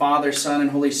the Father, Son,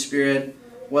 and Holy Spirit,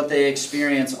 what they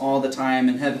experience all the time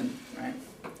in heaven. Right?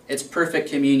 It's perfect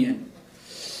communion.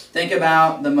 Think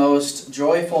about the most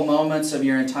joyful moments of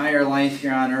your entire life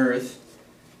here on earth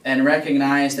and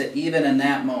recognize that even in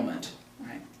that moment,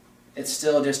 right, it's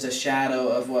still just a shadow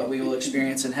of what we will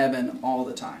experience in heaven all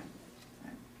the time.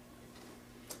 Right?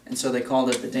 And so they called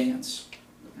it the dance.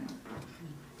 Right?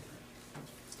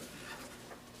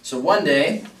 So one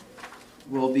day,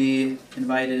 we'll be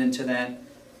invited into that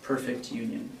perfect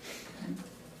union. Okay?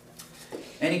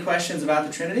 Any questions about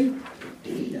the Trinity?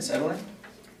 Yes, Evelyn?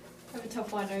 I have a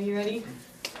tough one. Are you ready?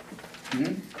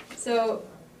 Mm-hmm. So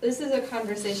this is a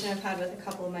conversation I've had with a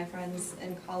couple of my friends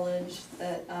in college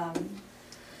that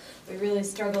we really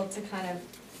struggled to kind of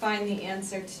find the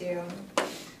answer to.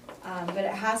 But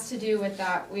it has to do with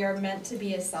that we are meant to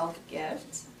be a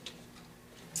self-gift.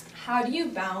 How do you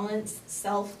balance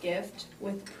self-gift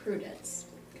with prudence?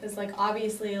 Because like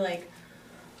obviously like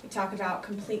we talk about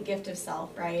complete gift of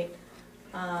self, right?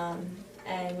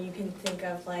 And you can think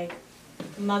of like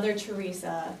Mother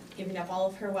Teresa giving up all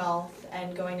of her wealth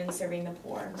and going and serving the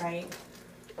poor, right?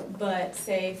 But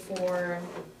say for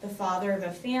the father of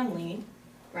a family,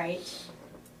 right,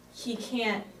 he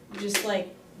can't just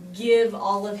like give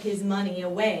all of his money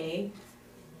away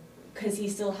because he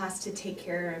still has to take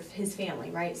care of his family,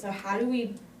 right? So how do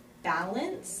we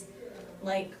balance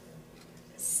like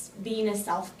being a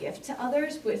self-gift to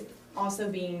others with also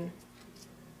being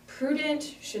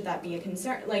prudent? Should that be a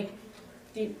concern? Like,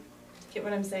 do you get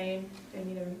what I'm saying? Do I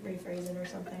need to rephrase it or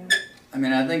something? I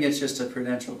mean, I think it's just a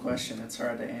prudential question. It's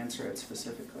hard to answer it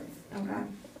specifically. Okay.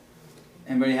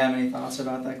 Anybody have any thoughts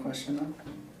about that question though?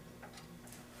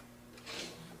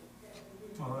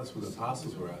 Well, that's what the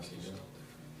apostles were asked to do.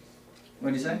 What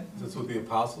do you say? That's what the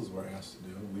apostles were asked to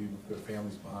do, leave their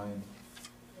families behind.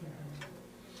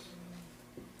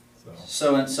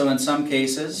 So in some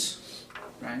cases,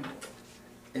 right,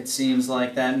 it seems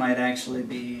like that might actually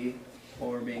be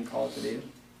what we're being called to do.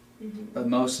 Mm-hmm. But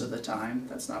most of the time,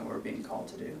 that's not what we're being called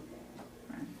to do.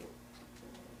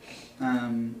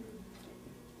 Right?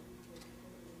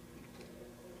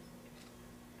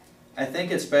 I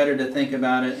think it's better to think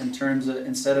about it in terms of,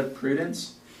 instead of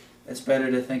prudence, it's better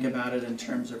to think about it in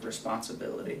terms of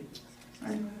responsibility.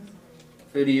 Right?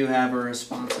 Who do you have a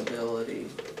responsibility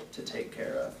to take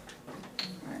care of?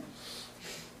 Right?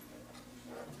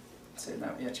 Say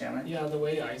that, yeah, Chandler? Yeah, the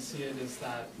way I see it is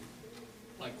that,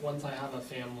 like, once I have a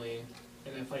family,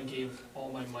 and if I gave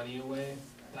all my money away,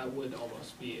 that would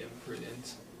almost be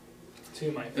imprudent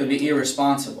to my family. It would be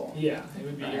irresponsible. Yeah, it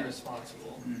would be Right.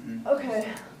 irresponsible. Mm-hmm. Okay,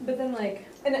 but then like,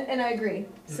 and I agree.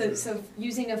 So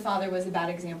using a father was a bad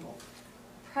example.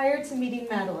 Prior to meeting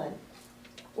Madeline,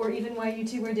 or even while you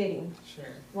two were dating, Sure.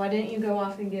 why didn't you go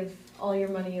off and give all your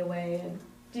money away? And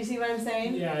do you see what I'm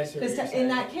saying? Yeah, I see what you're Because saying. in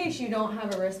that case, you don't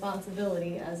have a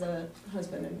responsibility as a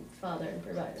husband and father and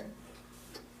provider.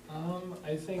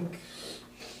 I think,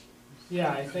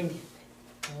 yeah, I think,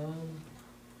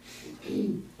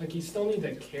 like, you still need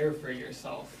to care for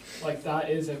yourself. Like, that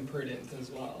is imprudent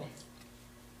as well.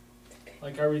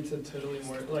 Like, are we to totally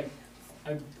more, like,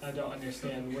 I don't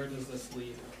understand, where does this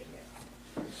lead?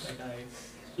 Like,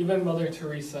 even Mother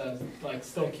Teresa, like,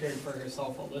 still cared for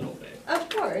herself a little bit. Of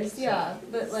course, yeah,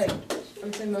 but like,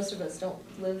 I'm saying most of us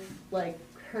don't live like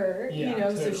her, Yeah, you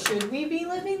know, so totally. should we be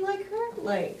living like her?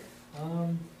 Like,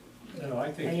 No,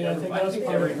 I think, I mean, I think that's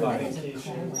part of everybody,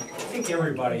 communication. I think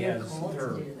everybody has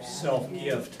their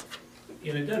self-gift.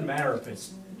 And it doesn't matter if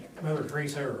it's Mother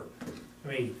Teresa or, I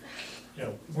mean, you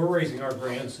know, we're raising our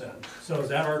grandson. So is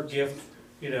that our gift,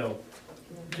 you know,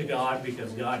 to God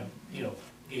because God, you know,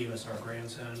 gave us our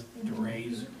grandson to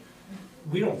raise?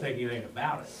 We don't think anything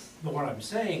about it. But what I'm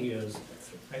saying is,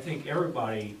 I think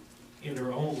everybody in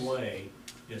their own way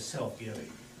is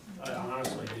self-giving. I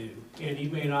honestly do. And you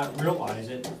may not realize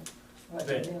it,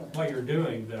 that what you're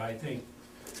doing, but I think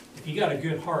if you got a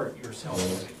good heart, you're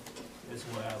self-giving, is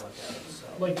the way I look at it, so.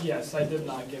 Like, yes, I did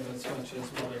not give as much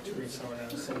as Mother Teresa when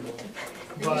I was single.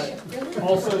 But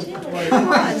also, like,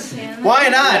 Why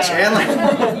not, Yeah.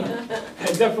 Chandler? I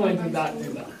definitely did not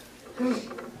do that.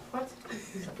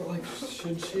 But like,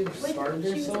 should she have starved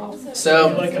herself?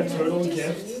 So- Like a total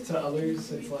gift to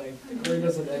others, it's like, where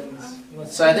does it end?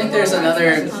 So I think there's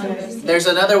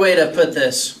another way to put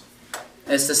this.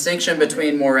 It's distinction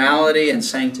between morality and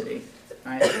sanctity.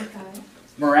 Right?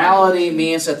 Morality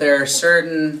means that there are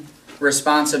certain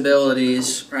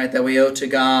responsibilities, right, that we owe to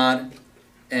God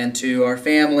and to our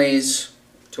families,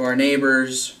 to our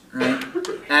neighbors, right?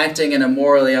 Acting in a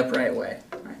morally upright way.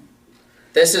 Right?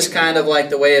 This is kind of like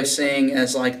the way of seeing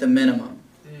as like the minimum,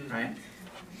 right?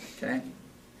 Okay.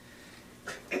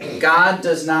 God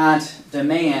does not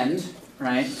demand,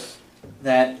 right,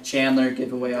 that Chandler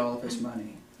give away all of his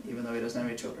money, even though he doesn't have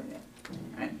any children yet.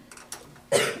 Right?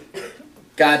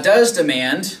 God does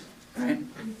demand, right,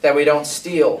 that we don't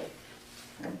steal,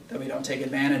 right, that we don't take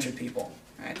advantage of people.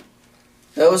 Right?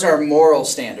 Those are moral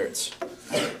standards.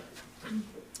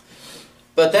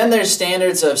 But then there's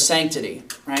standards of sanctity,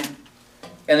 right?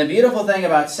 And the beautiful thing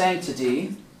about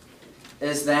sanctity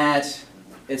is that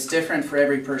it's different for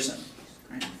every person.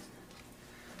 Right?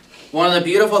 One of the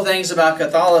beautiful things about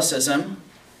Catholicism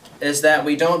is that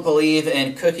we don't believe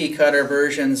in cookie-cutter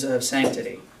versions of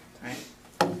sanctity. Right?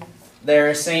 There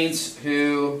are saints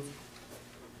who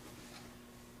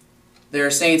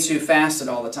fasted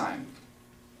all the time,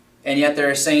 and yet there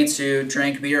are saints who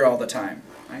drank beer all the time.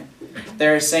 Right?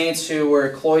 There are saints who were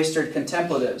cloistered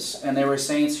contemplatives, and there were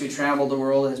saints who traveled the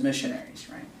world as missionaries.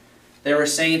 Right? There were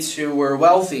saints who were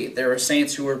wealthy. There were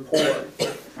saints who were poor.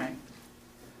 Right?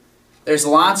 there's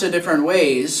lots of different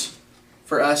ways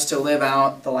for us to live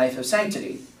out the life of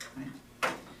sanctity.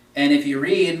 And if you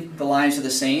read the lives of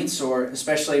the saints, or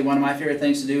especially one of my favorite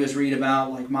things to do is read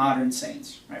about like modern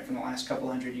saints, right, from the last couple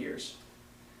hundred years.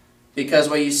 Because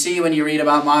what you see when you read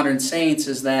about modern saints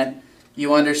is that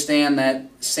you understand that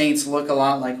saints look a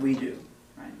lot like we do.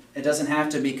 Right? It doesn't have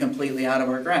to be completely out of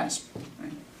our grasp.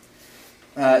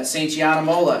 Right? Saint Gianna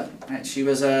Molla, right? She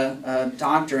was a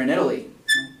doctor in Italy.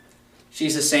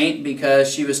 She's a saint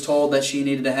because she was told that she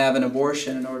needed to have an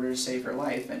abortion in order to save her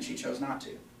life, and she chose not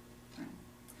to.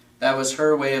 That was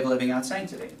her way of living out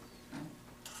sanctity.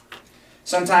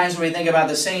 Sometimes when we think about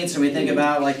the saints and we think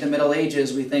about like the Middle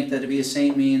Ages, we think that to be a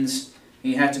saint means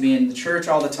you have to be in the church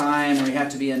all the time, or you have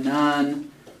to be a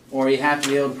nun, or you have to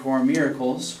be able to perform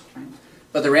miracles. Right?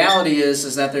 But the reality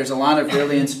is that there's a lot of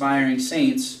really inspiring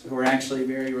saints who are actually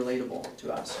very relatable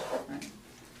to us. Right?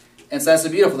 And so that's the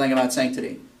beautiful thing about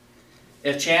sanctity.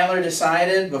 If Chandler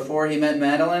decided before he met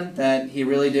Madeline that he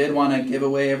really did want to give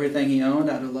away everything he owned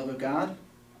out of love of God,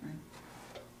 right?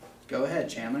 Go ahead,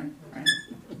 Chandler. Right?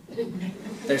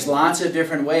 There's lots of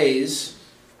different ways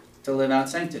to live out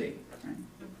sanctity. Right?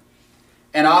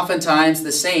 And oftentimes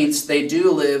the saints, they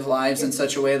do live lives in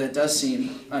such a way that does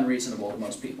seem unreasonable to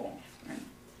most people. Right?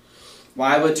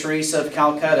 Why would Teresa of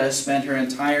Calcutta spend her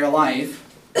entire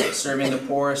life serving the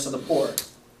poorest of the poor?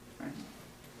 Right?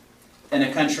 In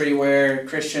a country where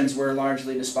Christians were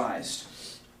largely despised.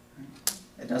 Right?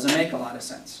 It doesn't make a lot of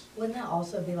sense. Wouldn't that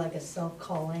also be like a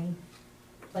self-calling?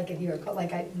 Like if you were,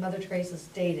 Mother Teresa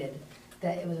stated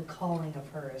that it was a calling of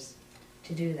hers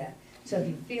to do that. So if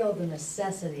you feel the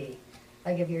necessity,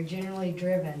 like if you're generally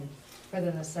driven for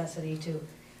the necessity to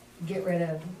get rid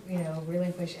of,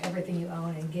 relinquish everything you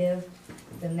own and give,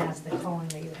 then that's the calling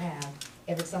that you have.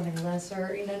 If it's something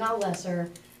lesser, not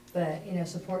lesser, but,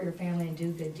 support your family and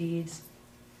do good deeds,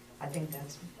 I think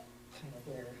that's kind of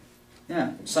where.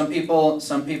 Yeah, some people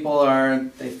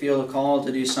they feel the call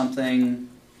to do something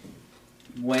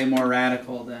way more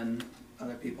radical than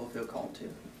other people feel called to,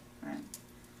 right?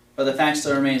 But the fact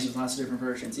still remains, there's lots of different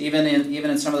versions. Even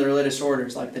in some of the religious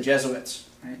orders, like the Jesuits,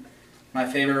 right? My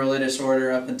favorite religious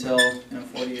order up until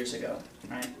 40 years ago,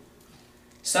 right?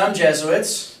 Some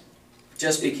Jesuits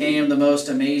just became the most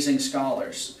amazing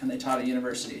scholars, and they taught at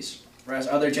universities, whereas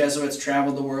other Jesuits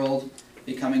traveled the world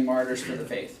becoming martyrs for the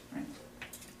faith, right?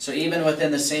 So even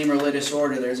within the same religious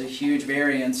order, there's a huge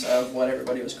variance of what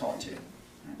everybody was called to.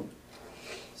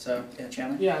 So, yeah,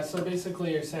 Chandler? Yeah, so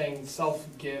basically you're saying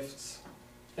self-gifts,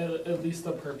 at least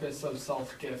the purpose of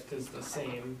self-gift is the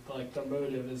same, like the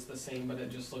motive is the same, but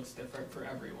it just looks different for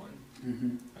everyone.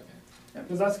 Mm-hmm. Okay. Yep.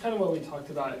 Because that's kind of what we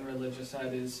talked about in religious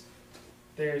ed is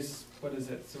there's,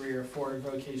 3 or 4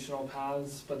 vocational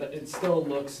paths, but it still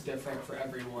looks different for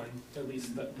everyone, at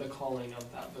least the calling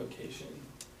of that vocation.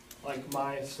 Like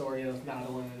my story of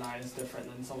Madeline and I is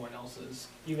different than someone else's,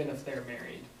 even if they're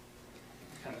married.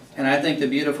 Kind of thing. And I think the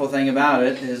beautiful thing about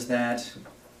it is that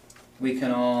we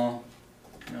can all,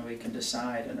 we can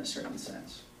decide in a certain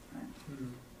sense. Right?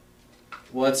 Mm-hmm.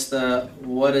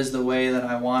 What is the way that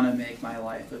I want to make my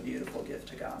life a beautiful gift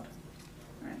to God?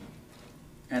 Right?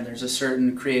 And there's a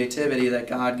certain creativity that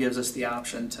God gives us the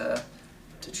option to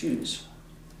choose.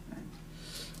 Right?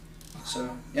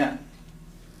 So, yeah.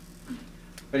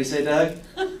 What do you say, Doug?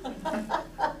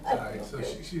 Alright, so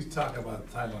she's talking about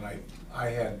the time when I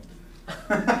had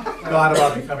thought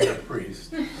about becoming a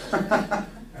priest.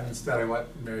 And instead I went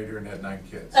and married her and had 9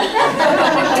 kids. See,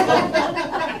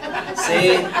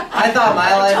 I thought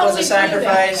my life was a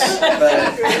sacrifice,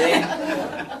 but see,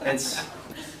 it's...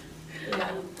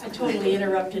 Yeah, I totally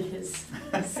interrupted his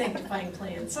sanctifying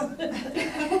plans.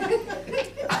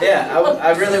 Yeah,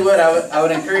 I really would. I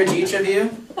would encourage each of you,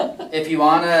 if you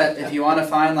wanna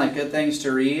find like good things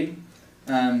to read.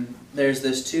 There's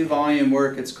this 2-volume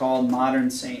work. It's called Modern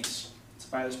Saints. It's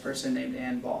by this person named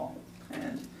Ann Ball,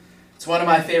 and it's one of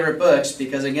my favorite books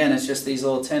because again, it's just these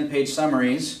little 10-page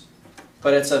summaries,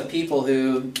 but it's of people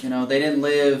who they didn't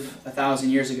live 1,000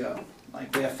 years ago.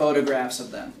 Like we have photographs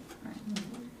of them.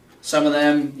 Some of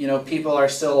them, people are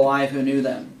still alive who knew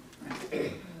them.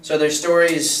 Right? So their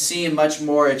stories seem much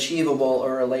more achievable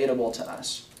or relatable to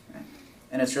us. Right?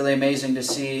 And it's really amazing to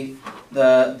see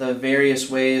the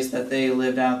various ways that they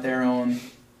lived out their own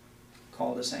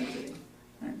call to sanctity.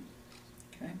 Right?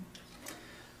 Okay.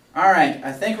 All right,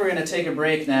 I think we're going to take a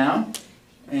break now.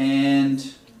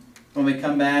 And when we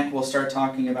come back, we'll start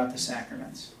talking about the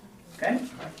sacraments. Okay?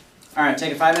 All right,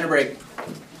 take a 5-minute break.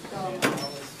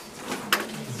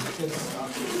 Good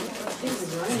stuff.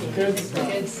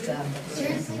 Good stuff.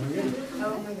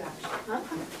 Oh my gosh. Huh?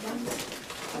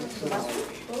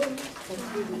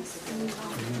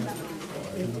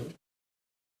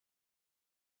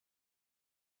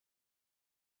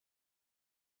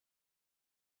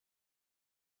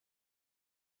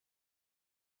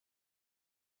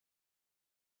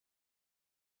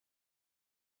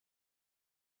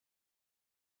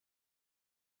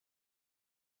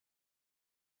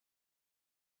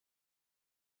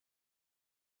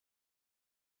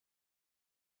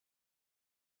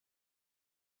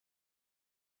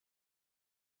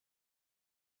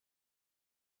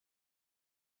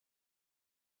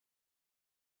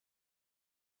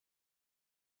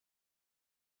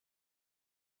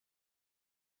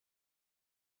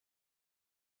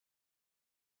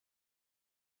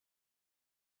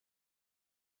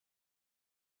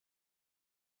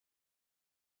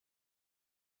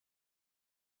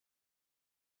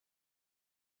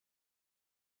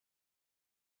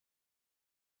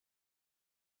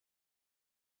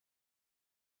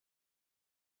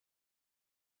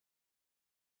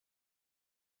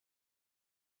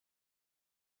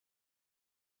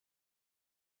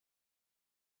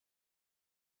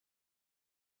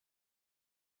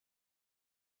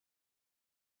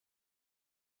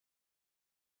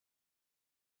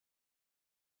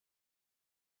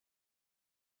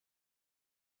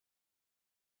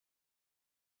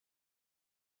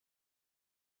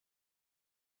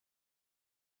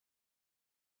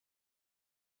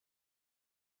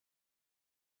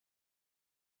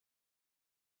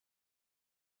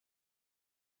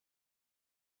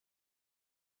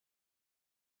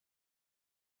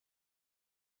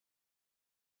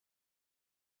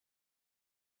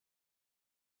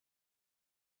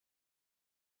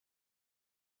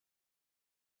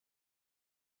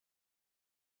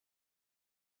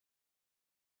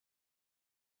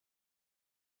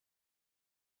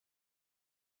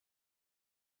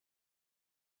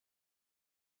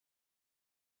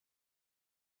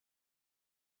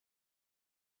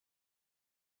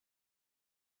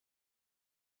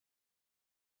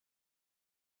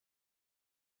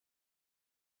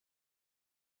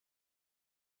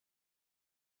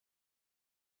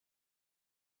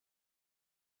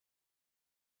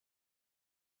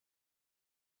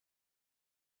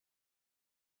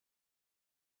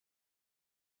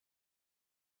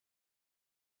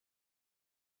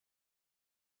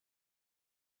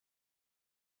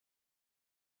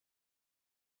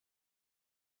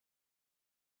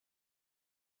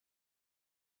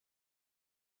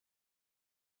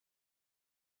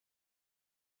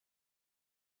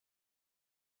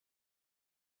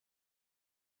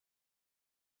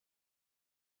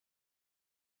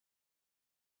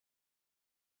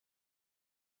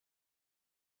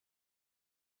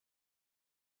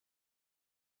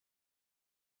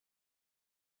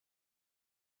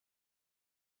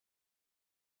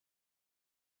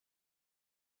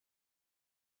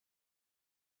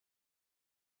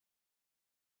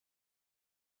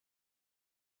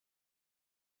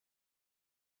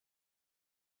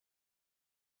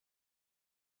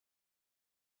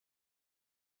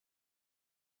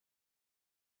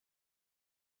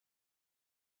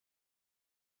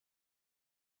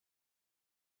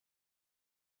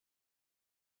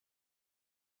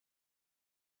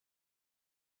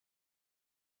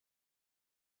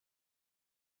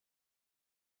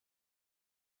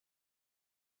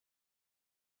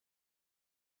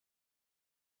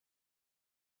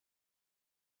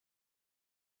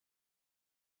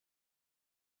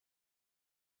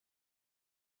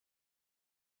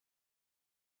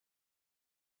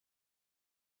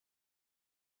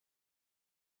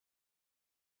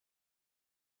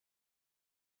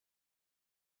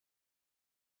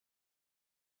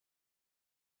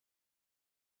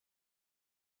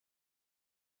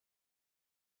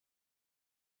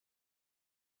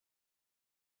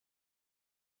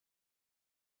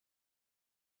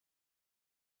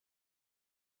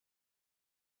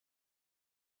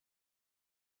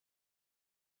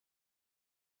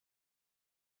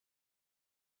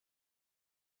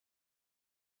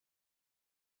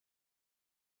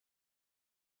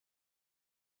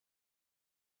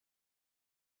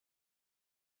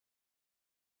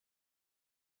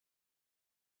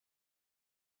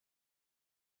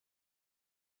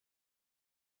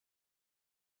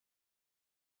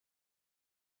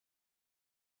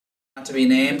 Not to be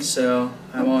named, so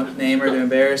I won't name her to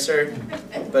embarrass her,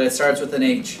 but it starts with an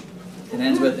H. It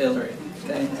ends with Hillary.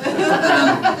 Okay?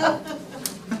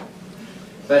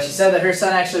 But she said that her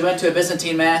son actually went to a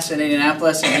Byzantine Mass in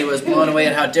Indianapolis, and he was blown away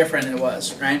at how different it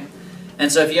was, right?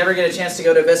 And so if you ever get a chance to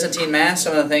go to a Byzantine Mass,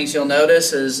 some of the things you'll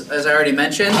notice is, as I already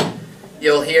mentioned,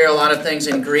 you'll hear a lot of things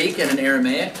in Greek and in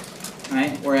Aramaic,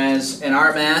 right? Whereas in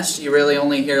our Mass, you really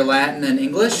only hear Latin and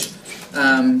English.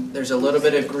 There's a little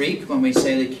bit of Greek when we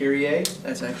say the Kyrie.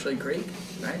 That's actually Greek,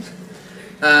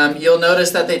 right? You'll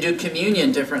notice that they do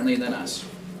communion differently than us.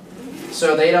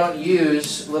 So they don't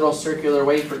use little circular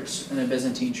wafers in a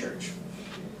Byzantine church.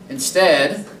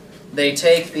 Instead, they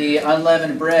take the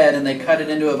unleavened bread and they cut it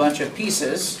into a bunch of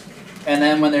pieces, and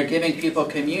then when they're giving people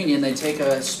communion, they take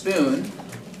a spoon,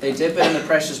 they dip it in the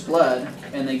precious blood,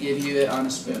 and they give you it on a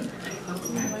spoon.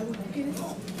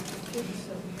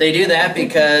 They do that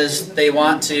because they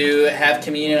want to have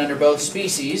communion under both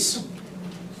species,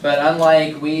 but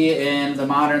unlike we in the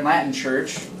modern Latin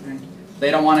church,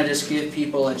 they don't want to just give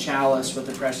people a chalice with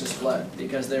the precious blood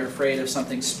because they're afraid of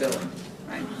something spilling.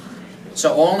 Right?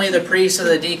 So only the priest or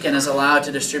the deacon is allowed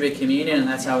to distribute communion, and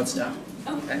that's how it's done.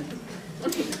 Okay?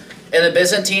 In the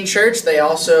Byzantine church, they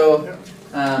also,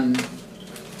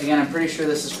 again, I'm pretty sure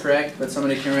this is correct, but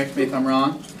somebody can correct me if I'm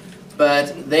wrong,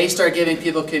 but they start giving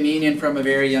people communion from a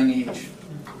very young age.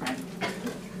 Right?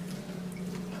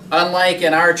 Unlike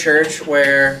in our church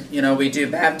where, we do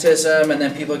baptism and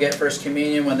then people get First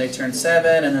Communion when they turn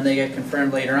 7 and then they get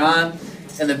confirmed later on.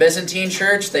 In the Byzantine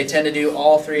church, they tend to do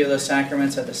all 3 of those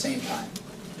sacraments at the same time.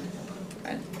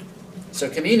 Right? So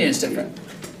communion is different.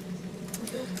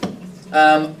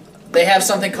 They have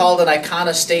something called an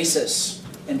iconostasis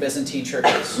in Byzantine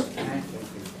churches. Okay?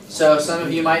 So some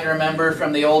of you might remember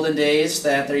from the olden days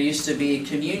that there used to be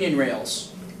communion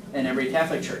rails in every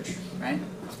Catholic church. Right?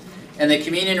 And the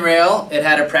communion rail, it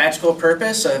had a practical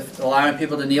purpose of allowing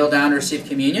people to kneel down to receive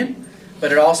communion,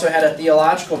 but it also had a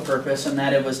theological purpose in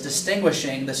that it was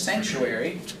distinguishing the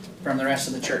sanctuary from the rest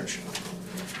of the church.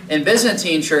 In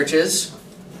Byzantine churches,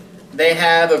 they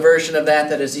have a version of that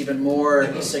is even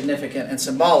more significant and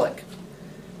symbolic.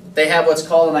 They have what's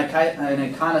called an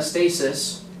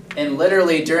iconostasis, and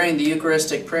literally during the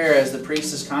Eucharistic prayer, as the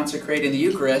priest is consecrating the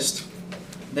Eucharist,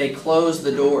 they close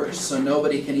the doors so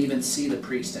nobody can even see the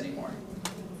priest anymore.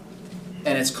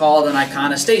 And it's called an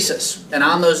iconostasis. And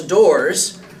on those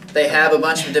doors, they have a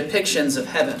bunch of depictions of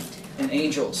heaven and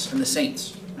angels and the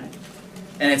saints. Right?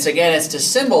 And it's to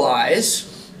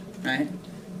symbolize, right,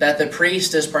 that the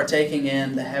priest is partaking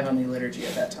in the heavenly liturgy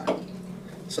at that time.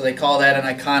 So they call that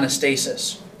an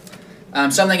iconostasis.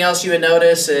 Something else you would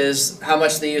notice is how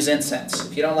much they use incense.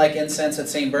 If you don't like incense at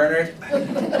St. Bernard,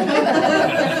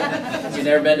 you've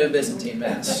never been to a Byzantine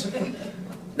Mass.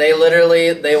 They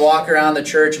walk around the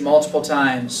church multiple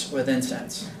times with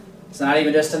incense. It's not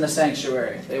even just in the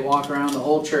sanctuary. They walk around the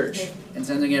whole church,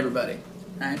 incensing everybody.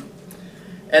 Right?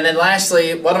 And then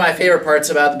lastly, one of my favorite parts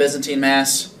about the Byzantine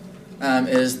Mass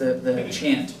is the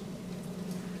chant.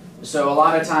 So a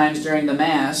lot of times during the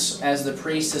Mass, as the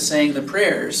priest is saying the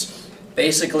prayers,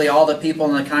 basically all the people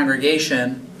in the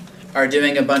congregation are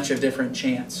doing a bunch of different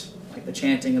chants, like the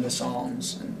chanting of the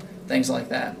Psalms and things like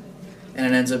that. And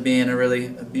it ends up being a really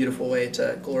beautiful way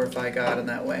to glorify God in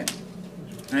that way.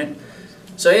 Right?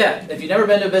 So yeah, if you've never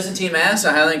been to a Byzantine Mass,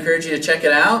 I highly encourage you to check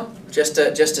it out, just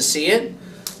to see it.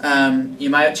 You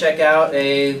might check out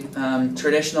a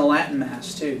traditional Latin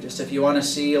Mass too, just if you want to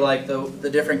see like the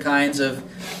different kinds of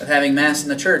having Mass in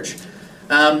the church.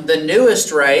 The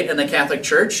newest rite in the Catholic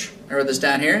Church, I wrote this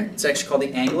down here, it's actually called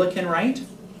the Anglican Rite.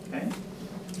 Okay.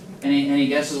 Any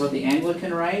guesses what the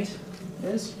Anglican Rite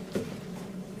is?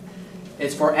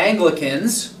 It's for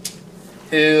Anglicans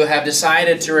who have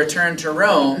decided to return to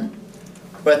Rome,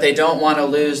 but they don't want to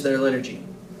lose their liturgy.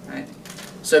 Right?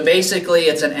 So basically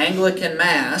it's an Anglican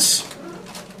Mass,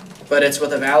 but it's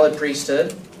with a valid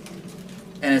priesthood,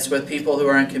 and it's with people who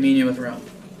are in communion with Rome.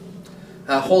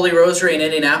 Holy Rosary in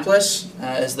Indianapolis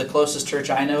is the closest church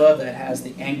I know of that has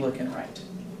the Anglican Rite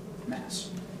Mass.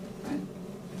 Right?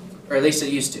 Or at least it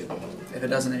used to, if it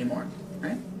doesn't anymore.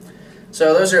 Right?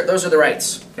 So those are the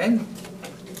rites. Okay?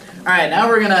 All right, now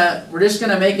we're just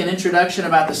gonna make an introduction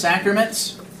about the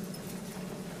sacraments.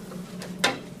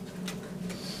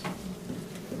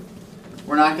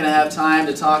 We're not gonna have time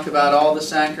to talk about all the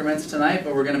sacraments tonight,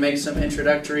 but we're gonna make some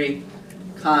introductory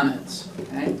comments.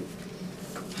 Okay?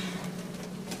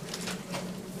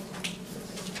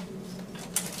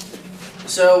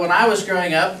 So when I was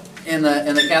growing up in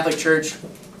the Catholic Church,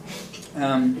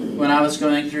 when I was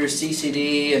going through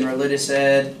CCD and religious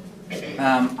ed,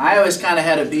 I always kind of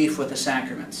had a beef with the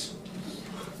sacraments.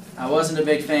 I wasn't a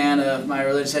big fan of my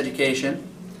religious education.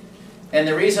 And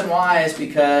the reason why is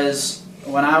because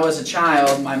when I was a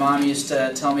child, my mom used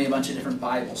to tell me a bunch of different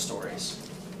Bible stories.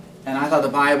 And I thought the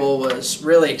Bible was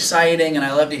really exciting, and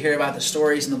I loved to hear about the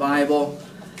stories in the Bible.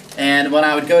 And when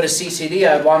I would go to CCD,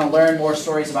 I'd want to learn more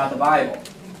stories about the Bible.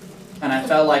 And I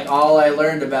felt like all I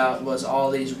learned about was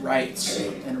all these rites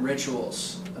and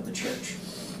rituals of the church,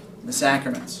 the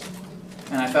sacraments.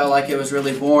 And I felt like it was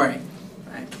really boring.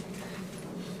 Right?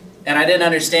 And I didn't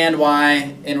understand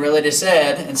why in religious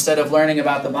ed, instead of learning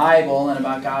about the Bible and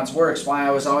about God's works, why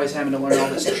I was always having to learn all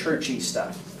this churchy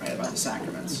stuff, right, about the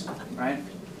sacraments. Right?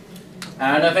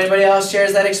 I don't know if anybody else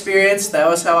shares that experience. That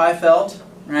was how I felt,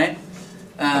 right?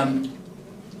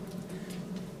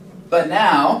 But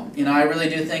now, I really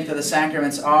do think that the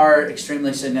sacraments are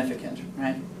extremely significant,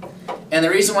 right? And the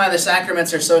reason why the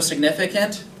sacraments are so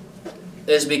significant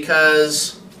is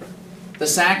because the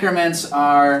sacraments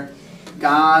are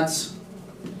God's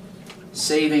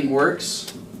saving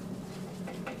works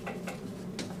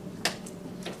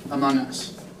among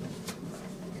us.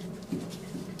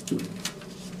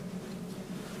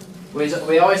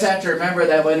 We always have to remember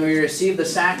that when we receive the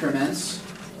sacraments,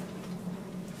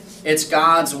 it's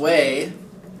God's way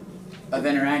of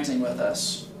interacting with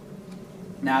us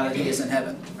now that He is in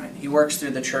heaven. Right? He works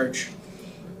through the church.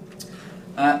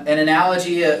 An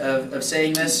analogy of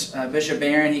saying this, Bishop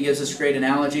Barron, he gives this great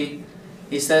analogy.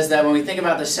 He says that when we think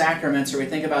about the sacraments or we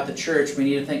think about the church, we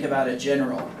need to think about a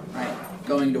general, right,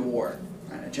 going to war.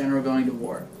 Right? A general going to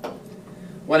war.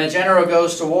 When a general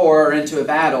goes to war or into a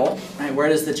battle, right, where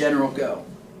does the general go?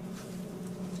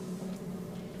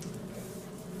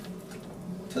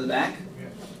 To the back.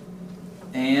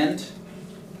 And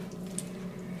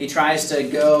he tries to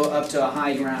go up to a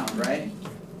high ground, right?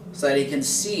 So that he can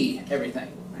see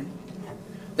everything. Right?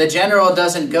 The general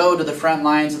doesn't go to the front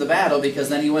lines of the battle because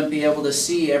then he wouldn't be able to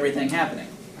see everything happening.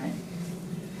 Right?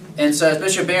 And so as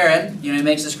Bishop Barron, he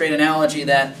makes this great analogy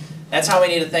that that's how we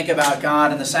need to think about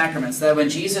God and the sacraments. That when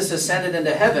Jesus ascended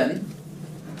into heaven,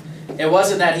 it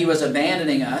wasn't that He was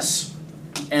abandoning us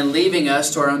and leaving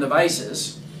us to our own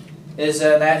devices. Is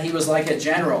that He was like a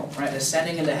general, right,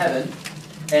 ascending into heaven.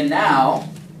 And now,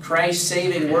 Christ's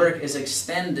saving work is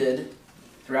extended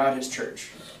throughout His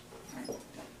church, right,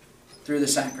 through the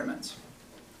sacraments.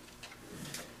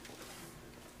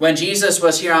 When Jesus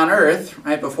was here on earth,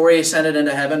 right, before He ascended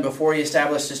into heaven, before He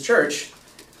established His church,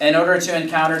 in order to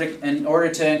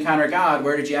encounter God,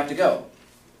 where did you have to go?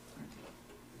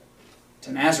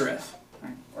 To Nazareth,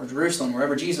 right, or Jerusalem,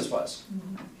 wherever Jesus was.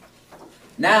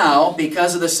 Now,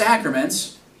 because of the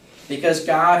sacraments, because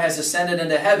God has ascended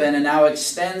into heaven and now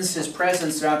extends His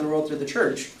presence throughout the world through the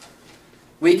church,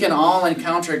 we can all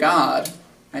encounter God,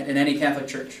 right, in any Catholic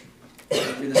church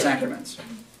through the sacraments.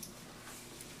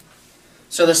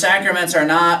 So the sacraments are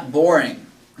not boring.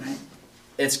 Right?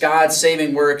 It's God's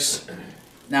saving works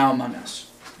now among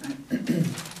us. Right?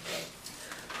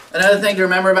 Another thing to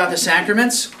remember about the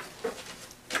sacraments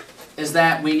is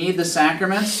that we need the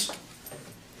sacraments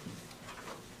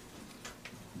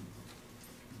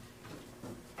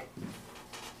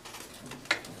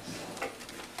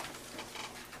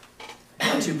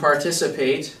to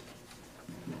participate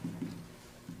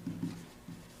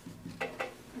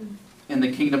in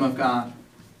the kingdom of God.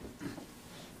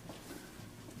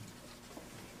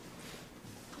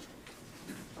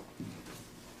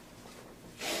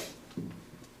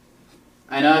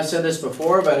 I know I've said this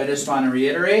before, but I just want to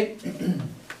reiterate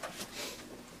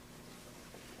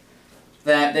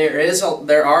that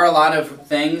there are a lot of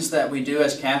things that we do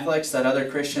as Catholics that other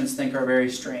Christians think are very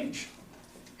strange,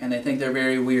 and they think they're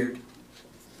very weird.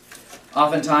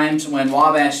 Oftentimes, when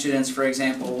Wabash students, for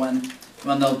example, when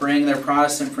they'll bring their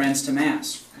Protestant friends to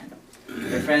Mass,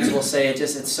 their friends will say,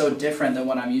 it's so different than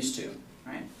what I'm used to,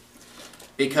 right?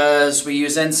 Because we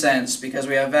use incense, because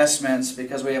we have vestments,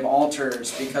 because we have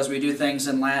altars, because we do things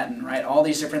in Latin, right? All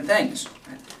these different things.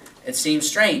 Right? It seems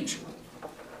strange.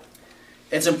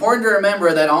 It's important to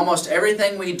remember that almost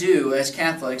everything we do as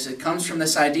Catholics, it comes from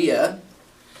this idea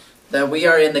that we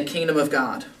are in the kingdom of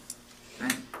God.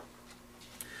 Right?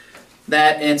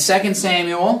 That in 2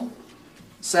 Samuel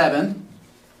 7,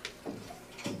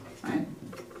 right,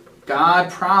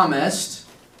 God promised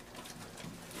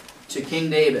to King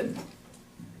David.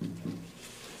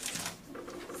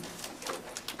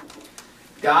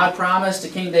 God promised to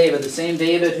King David, the same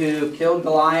David who killed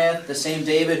Goliath, the same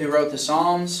David who wrote the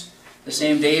Psalms, the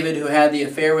same David who had the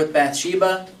affair with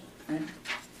Bathsheba. Right?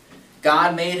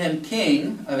 God made him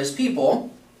king of his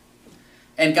people,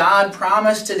 and God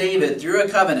promised to David through a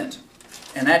covenant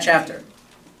in that chapter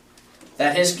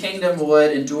that his kingdom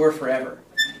would endure forever.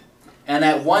 and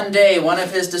that one day one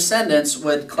of his descendants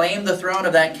would claim the throne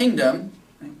of that kingdom,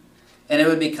 and it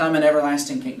would become an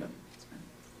everlasting kingdom.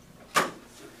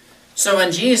 So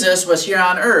when Jesus was here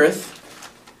on earth,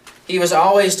 he was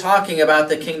always talking about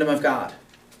the kingdom of God,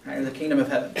 right, or the kingdom of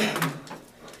heaven.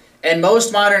 And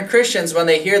most modern Christians, when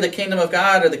they hear the kingdom of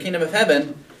God or the kingdom of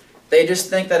heaven, they just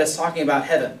think that it's talking about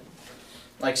heaven.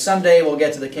 Like someday we'll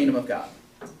get to the kingdom of God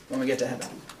when we get to heaven.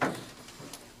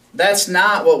 That's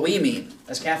not what we mean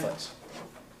as Catholics.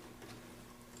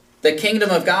 The kingdom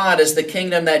of God is the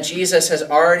kingdom that Jesus has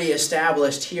already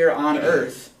established here on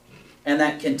earth and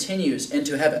that continues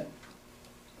into heaven.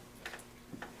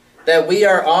 That we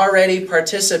are already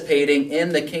participating in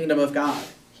the kingdom of God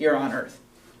here on earth.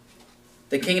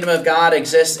 The kingdom of God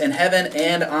exists in heaven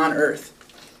and on earth.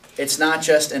 It's not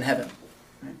just in heaven.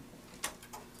 Right?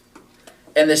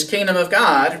 And this kingdom of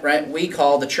God, right, we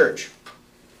call the church.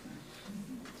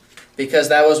 Because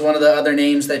that was one of the other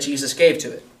names that Jesus gave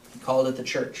to it. He called it the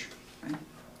church. Right?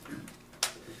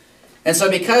 And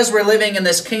so because we're living in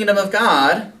this kingdom of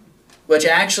God, which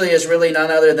actually is really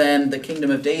none other than the kingdom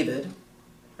of David,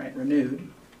 right, renewed.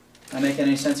 Am I making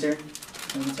any sense here?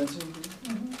 Making sense here?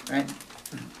 Right?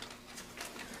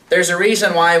 There's a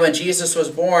reason why when Jesus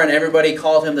was born, everybody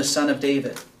called him the Son of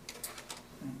David.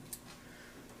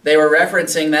 They were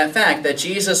referencing that fact that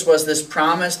Jesus was this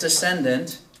promised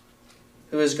descendant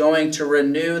who is going to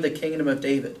renew the kingdom of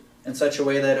David in such a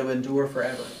way that it would endure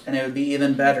forever. And it would be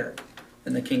even better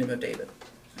than the kingdom of David.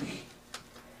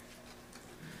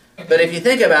 But if you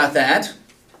think about that,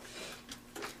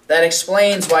 that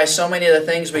explains why so many of the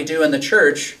things we do in the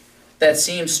church that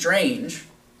seem strange,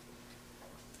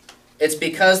 it's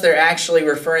because they're actually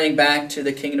referring back to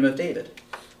the kingdom of David.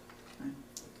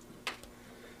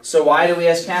 So why do we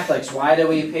as Catholics, why do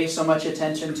we pay so much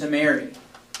attention to Mary?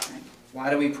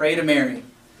 Why do we pray to Mary?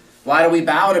 Why do we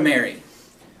bow to Mary?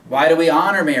 Why do we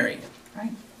honor Mary?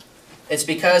 Right? It's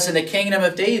because in the kingdom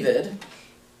of David,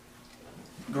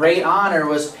 great honor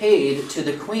was paid to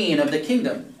the queen of the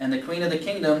kingdom. And the queen of the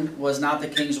kingdom was not the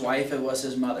king's wife, it was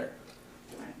his mother.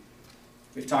 Right?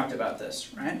 We've talked about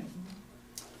this, right?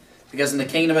 Because in the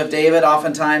kingdom of David,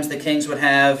 oftentimes the kings would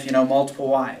have, multiple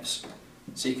wives.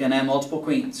 So you can have multiple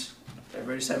queens.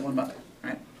 Everybody said one mother,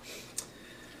 right?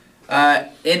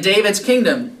 In David's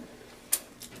kingdom,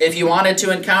 if you wanted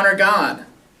to encounter God,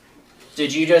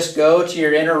 did you just go to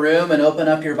your inner room and open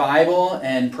up your Bible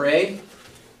and pray?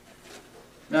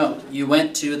 No, you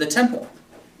went to the temple.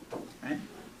 Right?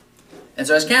 And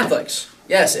so as Catholics,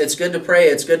 yes, it's good to pray,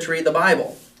 it's good to read the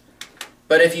Bible.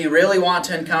 But if you really want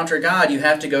to encounter God, you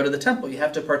have to go to the temple. You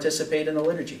have to participate in the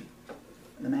liturgy,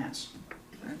 in the Mass.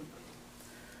 Right?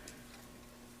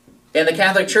 In the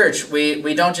Catholic Church,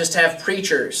 we don't just have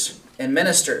preachers and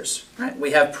ministers. Right?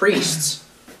 We have priests.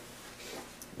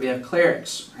 We have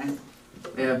clerics. Right?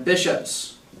 We have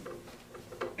bishops,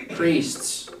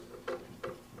 priests,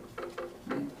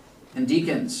 right? And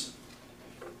deacons.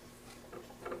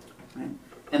 Right?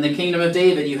 In the kingdom of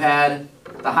David, you had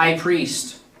the high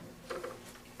priest.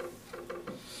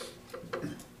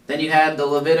 Then you had the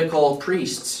Levitical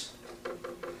priests.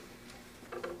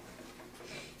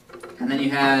 And then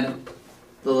you had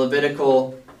the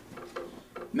Levitical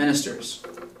ministers.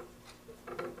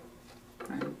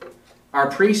 Right? Our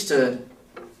priesthood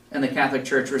in the Catholic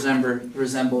Church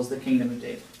resembles the kingdom of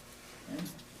David. Okay?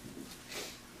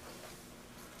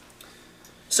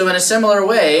 So in a similar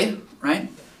way, right,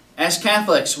 as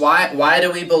Catholics, why do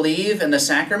we believe in the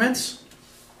sacraments?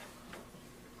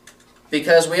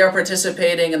 Because we are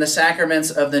participating in the sacraments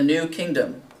of the new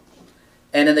kingdom.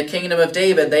 And in the kingdom of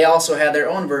David, they also had their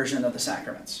own version of the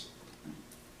sacraments.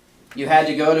 You had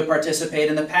to go to participate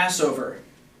in the Passover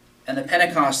and the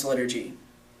Pentecost liturgy.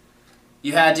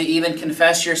 You had to even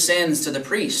confess your sins to the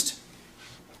priest,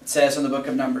 it says in the book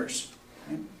of Numbers.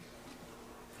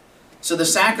 So the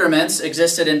sacraments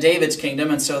existed in David's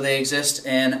kingdom, and so they exist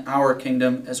in our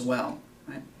kingdom as well.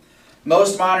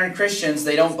 Most modern Christians,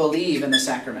 they don't believe in the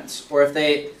sacraments. Or if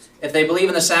they believe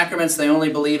in the sacraments, they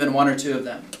only believe in one or two of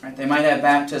them. Right? They might have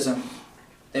baptism.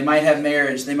 They might have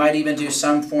marriage. They might even do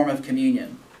some form of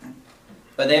communion.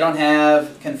 But they don't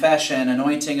have confession,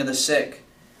 anointing of the sick,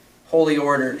 holy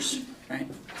orders. Right?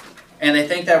 And they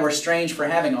think that we're strange for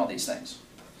having all these things.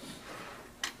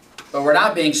 But we're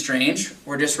not being strange.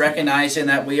 We're just recognizing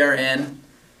that we are in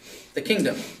the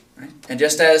kingdom. Right? And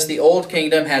just as the old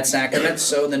kingdom had sacraments,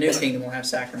 so the new kingdom will have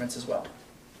sacraments as well.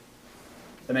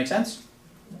 Does that make sense?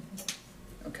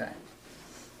 Okay.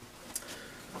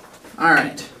 All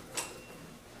right.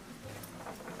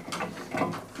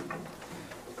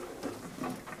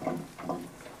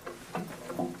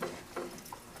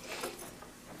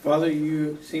 Father,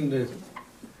 you seem to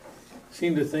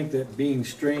seem to think that being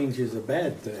strange is a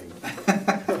bad thing.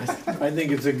 I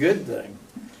think it's a good thing.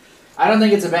 I don't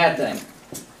think it's a bad thing.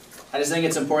 I just think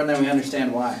it's important that we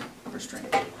understand why we're strange.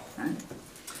 Right?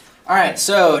 All right,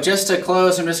 so just to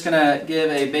close, I'm just going to give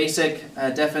a basic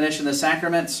definition of the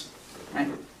sacraments. Right?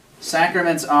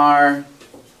 Sacraments are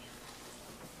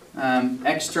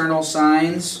external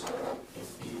signs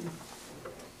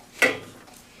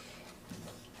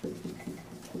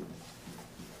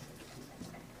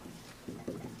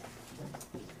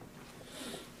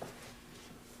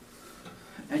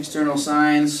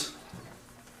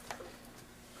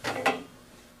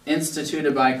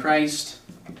instituted by Christ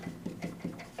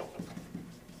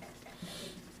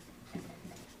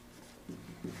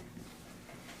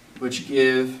which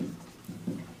give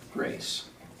grace.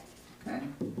 Okay?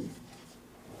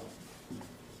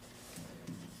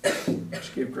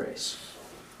 Which give grace.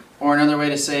 Or another way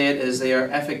to say it is they are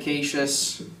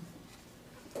efficacious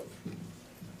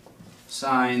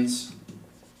signs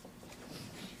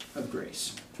of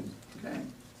grace. Okay?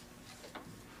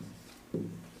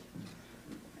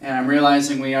 And I'm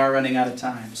realizing we are running out of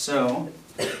time. So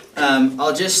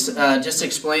I'll just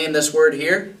explain this word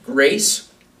here, grace.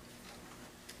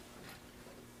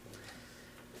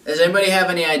 Does anybody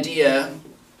have any idea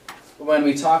when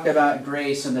we talk about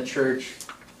grace in the church,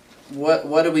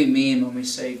 what do we mean when we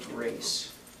say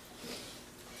grace?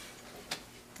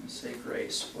 When we say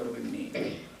grace, what do we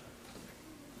mean?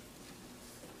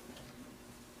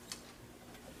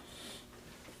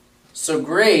 So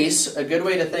grace, a good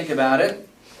way to think about it,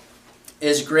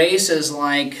 is grace is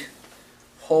like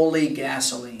holy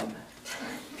gasoline.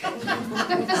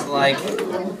 It's like,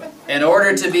 in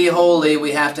order to be holy,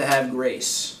 we have to have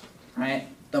grace, right?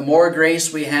 The more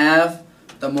grace we have,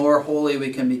 the more holy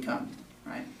we can become,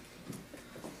 right?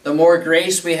 The more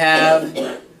grace we have,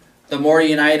 the more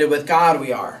united with God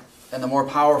we are, and the more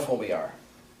powerful we are.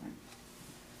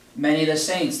 Many of the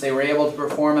saints, they were able to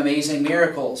perform amazing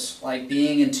miracles, like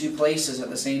being in two places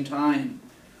at the same time,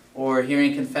 or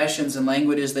hearing confessions in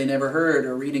languages they never heard,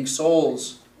 or reading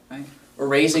souls, right? Or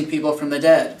raising people from the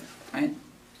dead, right?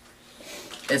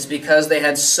 It's because they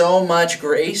had so much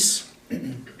grace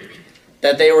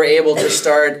that they were able to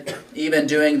start even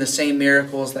doing the same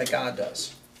miracles that God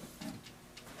does.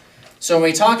 So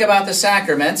when we talk about the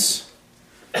sacraments,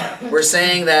 we're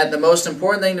saying that the most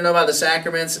important thing to know about the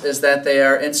sacraments is that they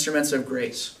are instruments of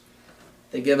grace.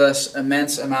 They give us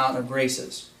immense amount of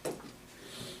graces.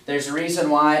 There's a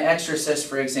reason why exorcists,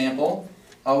 for example,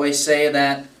 always say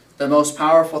that the most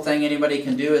powerful thing anybody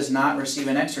can do is not receive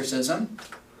an exorcism,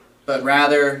 but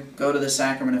rather go to the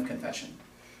sacrament of confession.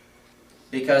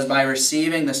 Because by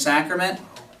receiving the sacrament,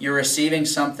 you're receiving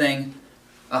something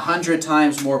 100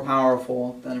 times more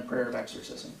powerful than a prayer of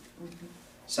exorcism.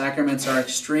 Sacraments are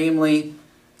extremely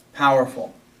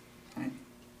powerful. Right?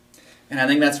 And I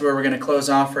think that's where we're going to close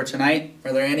off for tonight.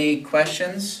 Are there any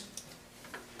questions?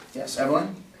 Yes,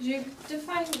 Evelyn? Could you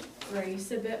define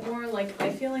grace a bit more? Like, I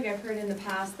feel like I've heard in the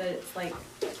past that it's like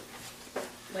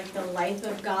the life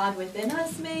of God within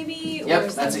us, maybe? Yep, or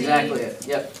something. that's exactly it.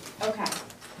 Yep. Okay.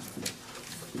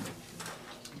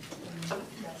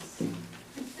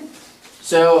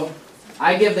 So,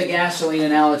 I give the gasoline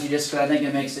analogy just because I think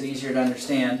it makes it easier to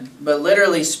understand. But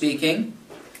literally speaking,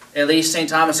 at least St.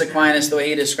 Thomas Aquinas, the way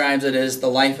he describes it, is the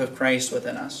life of Christ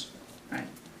within us. Right?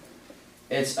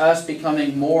 It's us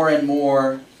becoming more and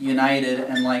more united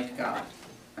and like God.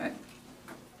 Right?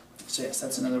 So yes,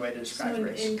 that's another way to describe So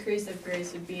grace. an increase of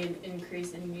grace would be an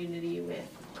increase in unity with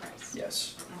Christ.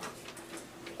 Yes.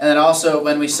 And then also,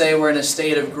 when we say we're in a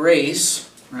state of grace,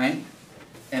 right,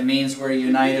 it means we're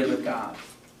united with God.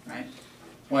 Right?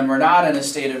 When we're not in a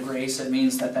state of grace, it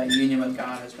means that that union with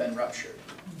God has been ruptured.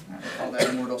 Right? We call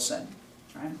that mortal sin.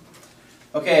 Right?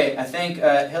 Okay, I think,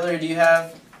 Hillary, do you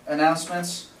have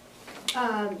announcements?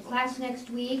 Class next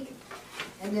week,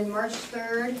 and then March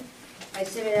 3rd, I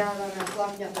sent it out on the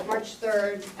clock now, but March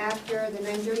 3rd, after the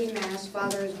 9:30 Mass,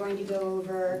 Father is going to go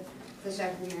over the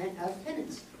sacrament of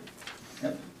penance.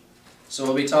 Yep. So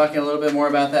we'll be talking a little bit more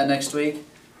about that next week.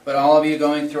 But all of you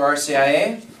going through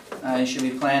RCIA, you should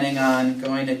be planning on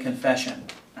going to confession.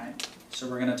 Right? So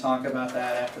we're going to talk about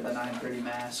that after the 9:30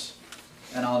 Mass.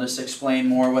 And I'll just explain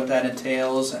more what that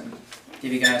entails and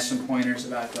give you guys some pointers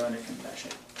about going to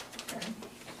confession. Okay.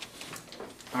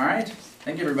 All right.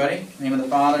 Thank you, everybody. In the name of the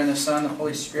Father, and the Son, and the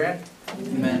Holy Spirit.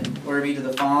 Amen. Glory be to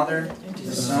the Father, to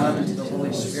the Son, and to the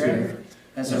Holy Spirit,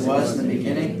 as it was in the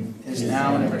beginning, is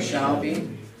now, and ever shall be,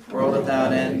 world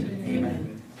without end.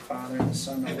 Amen. Father, and the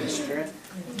Son, and the Holy Spirit.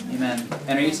 Amen.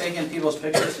 And are you taking people's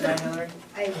pictures tonight, Hillary?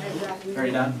 I brought them.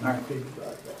 Already done? All right.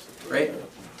 Great.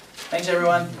 Thanks,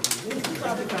 everyone.